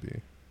 'cause- it should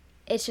be.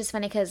 It's just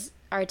funny because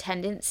our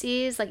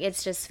tendencies, like,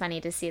 it's just funny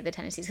to see the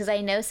tendencies. Because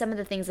I know some of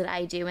the things that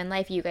I do in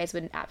life, you guys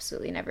would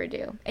absolutely never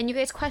do. And you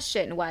guys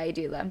question why I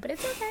do them, but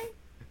it's okay.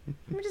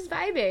 I'm just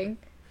vibing.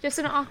 Just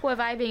an aqua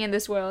vibing in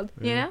this world,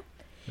 you know?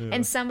 Yeah.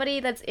 And somebody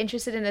that's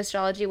interested in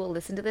astrology will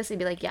listen to this and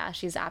be like, yeah,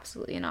 she's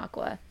absolutely an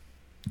aqua.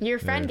 Your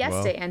friend Yeah,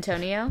 guessed well. it,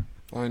 Antonio.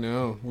 I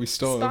know. We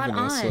still Spot owe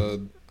Vanessa.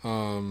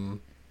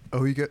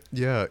 Oh, you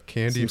get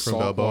candy Some from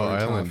Balboa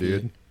saltwater Island, toffee.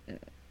 dude.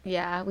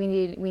 Yeah, we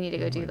need to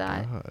go Oh do my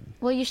that. God.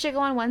 Well, you should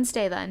go on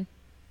Wednesday then.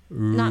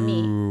 Not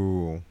me.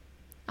 Ooh,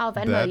 I'll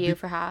Venmo That'd you be-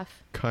 for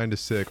half. kind of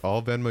sick.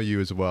 I'll Venmo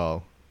you as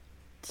well.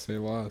 Say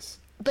less.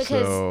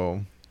 Because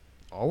So,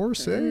 all we're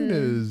saying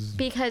is,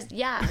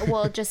 yeah,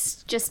 well,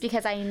 just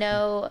because I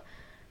know,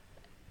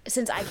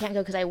 since I can't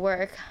go because I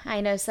work,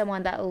 I know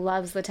someone that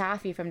loves the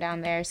taffy from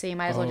down there, so you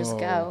might as well just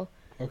go.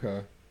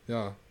 Okay.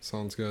 Yeah.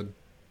 Sounds good.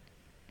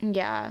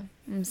 Yeah,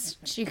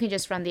 you can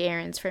just run the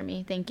errands for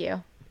me. Thank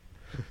you.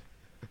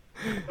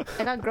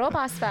 I got girl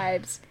boss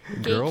vibes.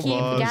 Girl Gatekeep,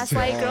 boss.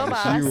 gaslight, girl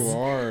Gosh, You boss.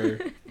 are.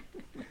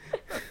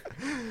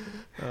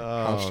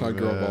 oh, Hashtag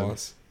girl man.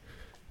 boss.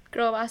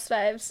 Girl boss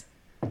vibes.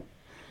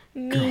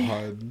 Me.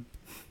 God.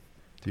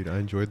 Dude, I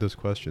enjoyed those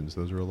questions.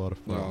 Those were a lot of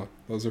fun. Yeah.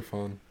 Those are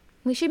fun.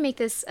 We should make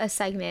this a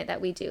segment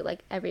that we do like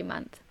every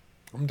month.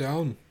 I'm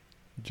down.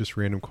 Just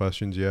random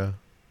questions, yeah.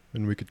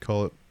 And we could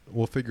call it.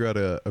 We'll figure out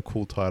a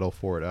cool title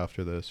for it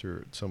after this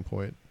or at some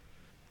point.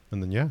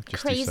 And then yeah,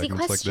 just do Crazy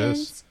segments like this.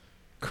 questions.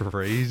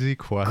 Crazy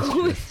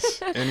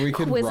questions. And we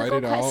could write Quizzical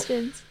it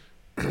questions.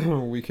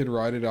 out. We could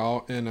write it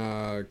out in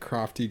a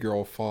crafty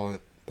girl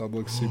font. That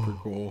looks super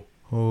cool.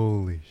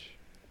 Holy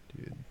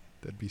dude,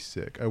 that'd be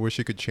sick. I wish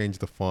you could change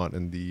the font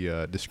in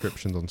the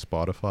descriptions on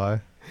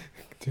Spotify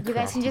You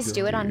guys can just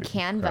do it on Dude, crafty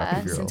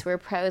Canva girl. since we're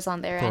pros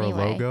on there for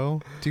anyway. a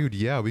logo. Dude,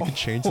 yeah, we could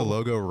change the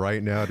logo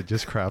right now to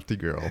just Crafty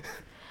Girl.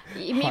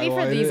 Maybe for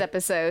Highlight these it.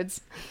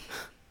 episodes.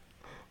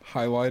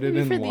 Highlighted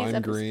Maybe for in these lime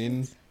episodes.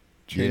 green.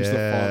 Change the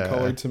Yeah. font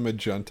color to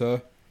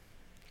magenta.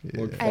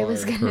 Look Yeah. I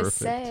was Fire. gonna Perfect.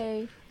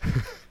 say.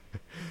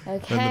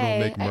 Okay. And then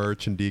we'll make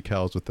merch and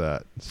decals with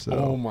that. So,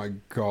 Oh my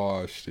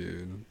gosh,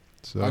 dude.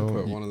 so I'd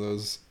put y- one of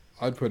those.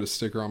 I'd put a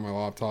sticker on my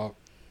laptop.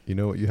 you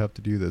know what you have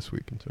to do this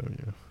week,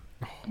 Antonio.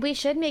 we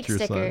should make Your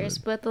stickers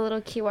assignment. with the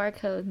little QR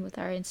code with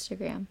our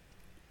Instagram.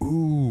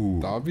 Ooh,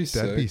 That would be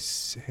that'd be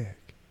sick. sick.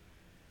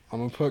 I'm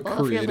gonna put Well, if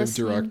you're creative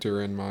listening-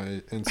 director in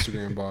my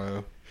Instagram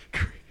bio.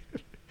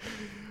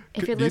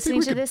 If Do you're you think listening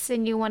we to could- this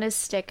and you want a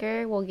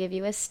sticker, we'll give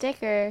you a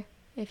sticker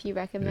if you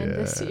recommend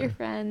this to Yeah. your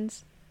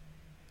friends.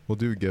 We'll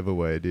do a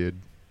giveaway, dude.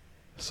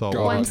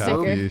 Saltwater One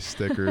taffy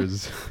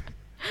stickers.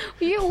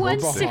 We get We're one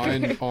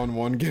behind sticker. on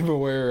one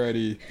giveaway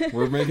already.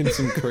 We're making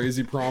some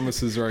crazy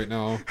promises right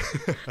now.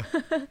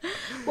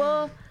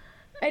 Well,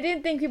 I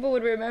didn't think people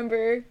would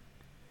remember.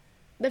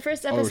 The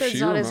first Oh, episode's she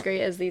not as remem-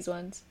 great as these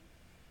ones.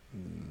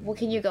 Well,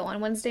 can you go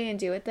on Wednesday and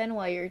do it then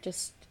while you're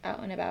just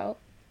out and about?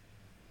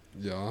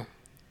 Yeah.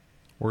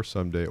 Or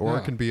someday. Or Yeah.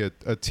 it can be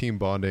a team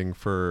bonding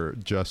for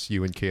just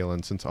you and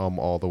Kaylin since I'm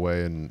all the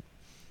way in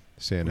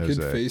San We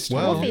Jose. could FaceTime.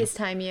 We'll Well, Yeah.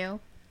 FaceTime you. Yeah,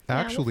 we'll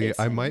actually, I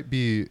FaceTime. might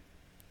be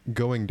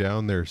going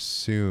down there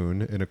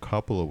soon in a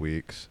couple of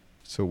weeks.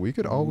 So we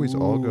could always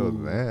all go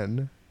Ooh.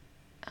 then.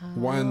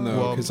 When though?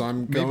 Well, Because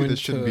I'm going maybe this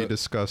to. shouldn't be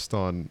discussed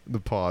on the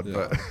pod,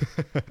 Yeah.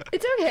 but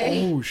It's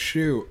okay. Oh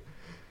shoot.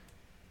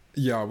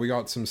 Yeah, we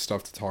got some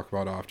stuff to talk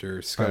about after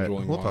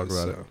scheduling. we'll talk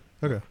wise, about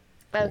so. okay.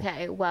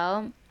 Okay,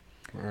 well,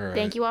 All right.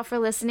 thank you all for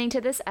listening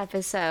to this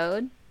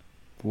episode.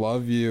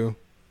 Love you.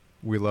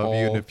 We love you,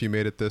 and All- if you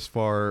made it this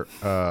far,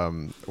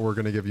 we're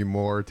gonna give you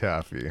more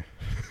taffy.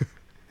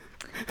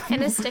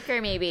 And a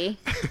sticker, maybe.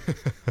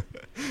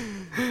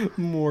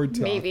 More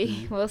taffy.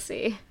 Maybe. We'll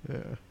see. Yeah.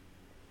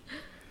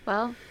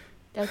 Well,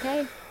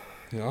 okay.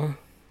 Yeah. All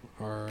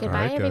right. Goodbye, All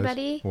right, guys.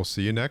 everybody. We'll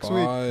see you next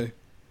week. Bye.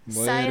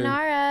 Later.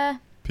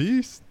 Sayonara.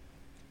 Peace.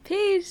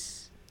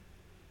 Peace.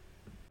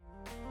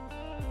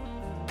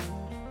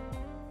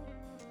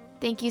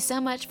 Thank you so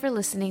much for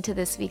listening to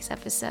this week's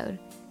episode.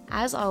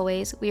 As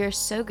always, we are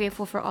so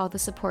grateful for all the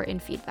support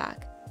and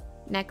feedback.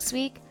 Next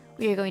week,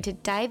 we are going to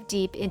dive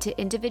deep into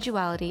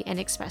individuality and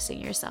expressing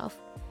yourself.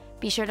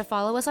 Be sure to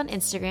follow us on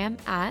Instagram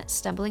at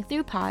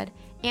StumblingThroughPod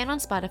and on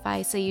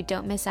Spotify so you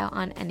don't miss out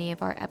on any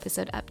of our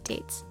episode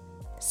updates.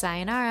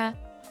 Sayonara!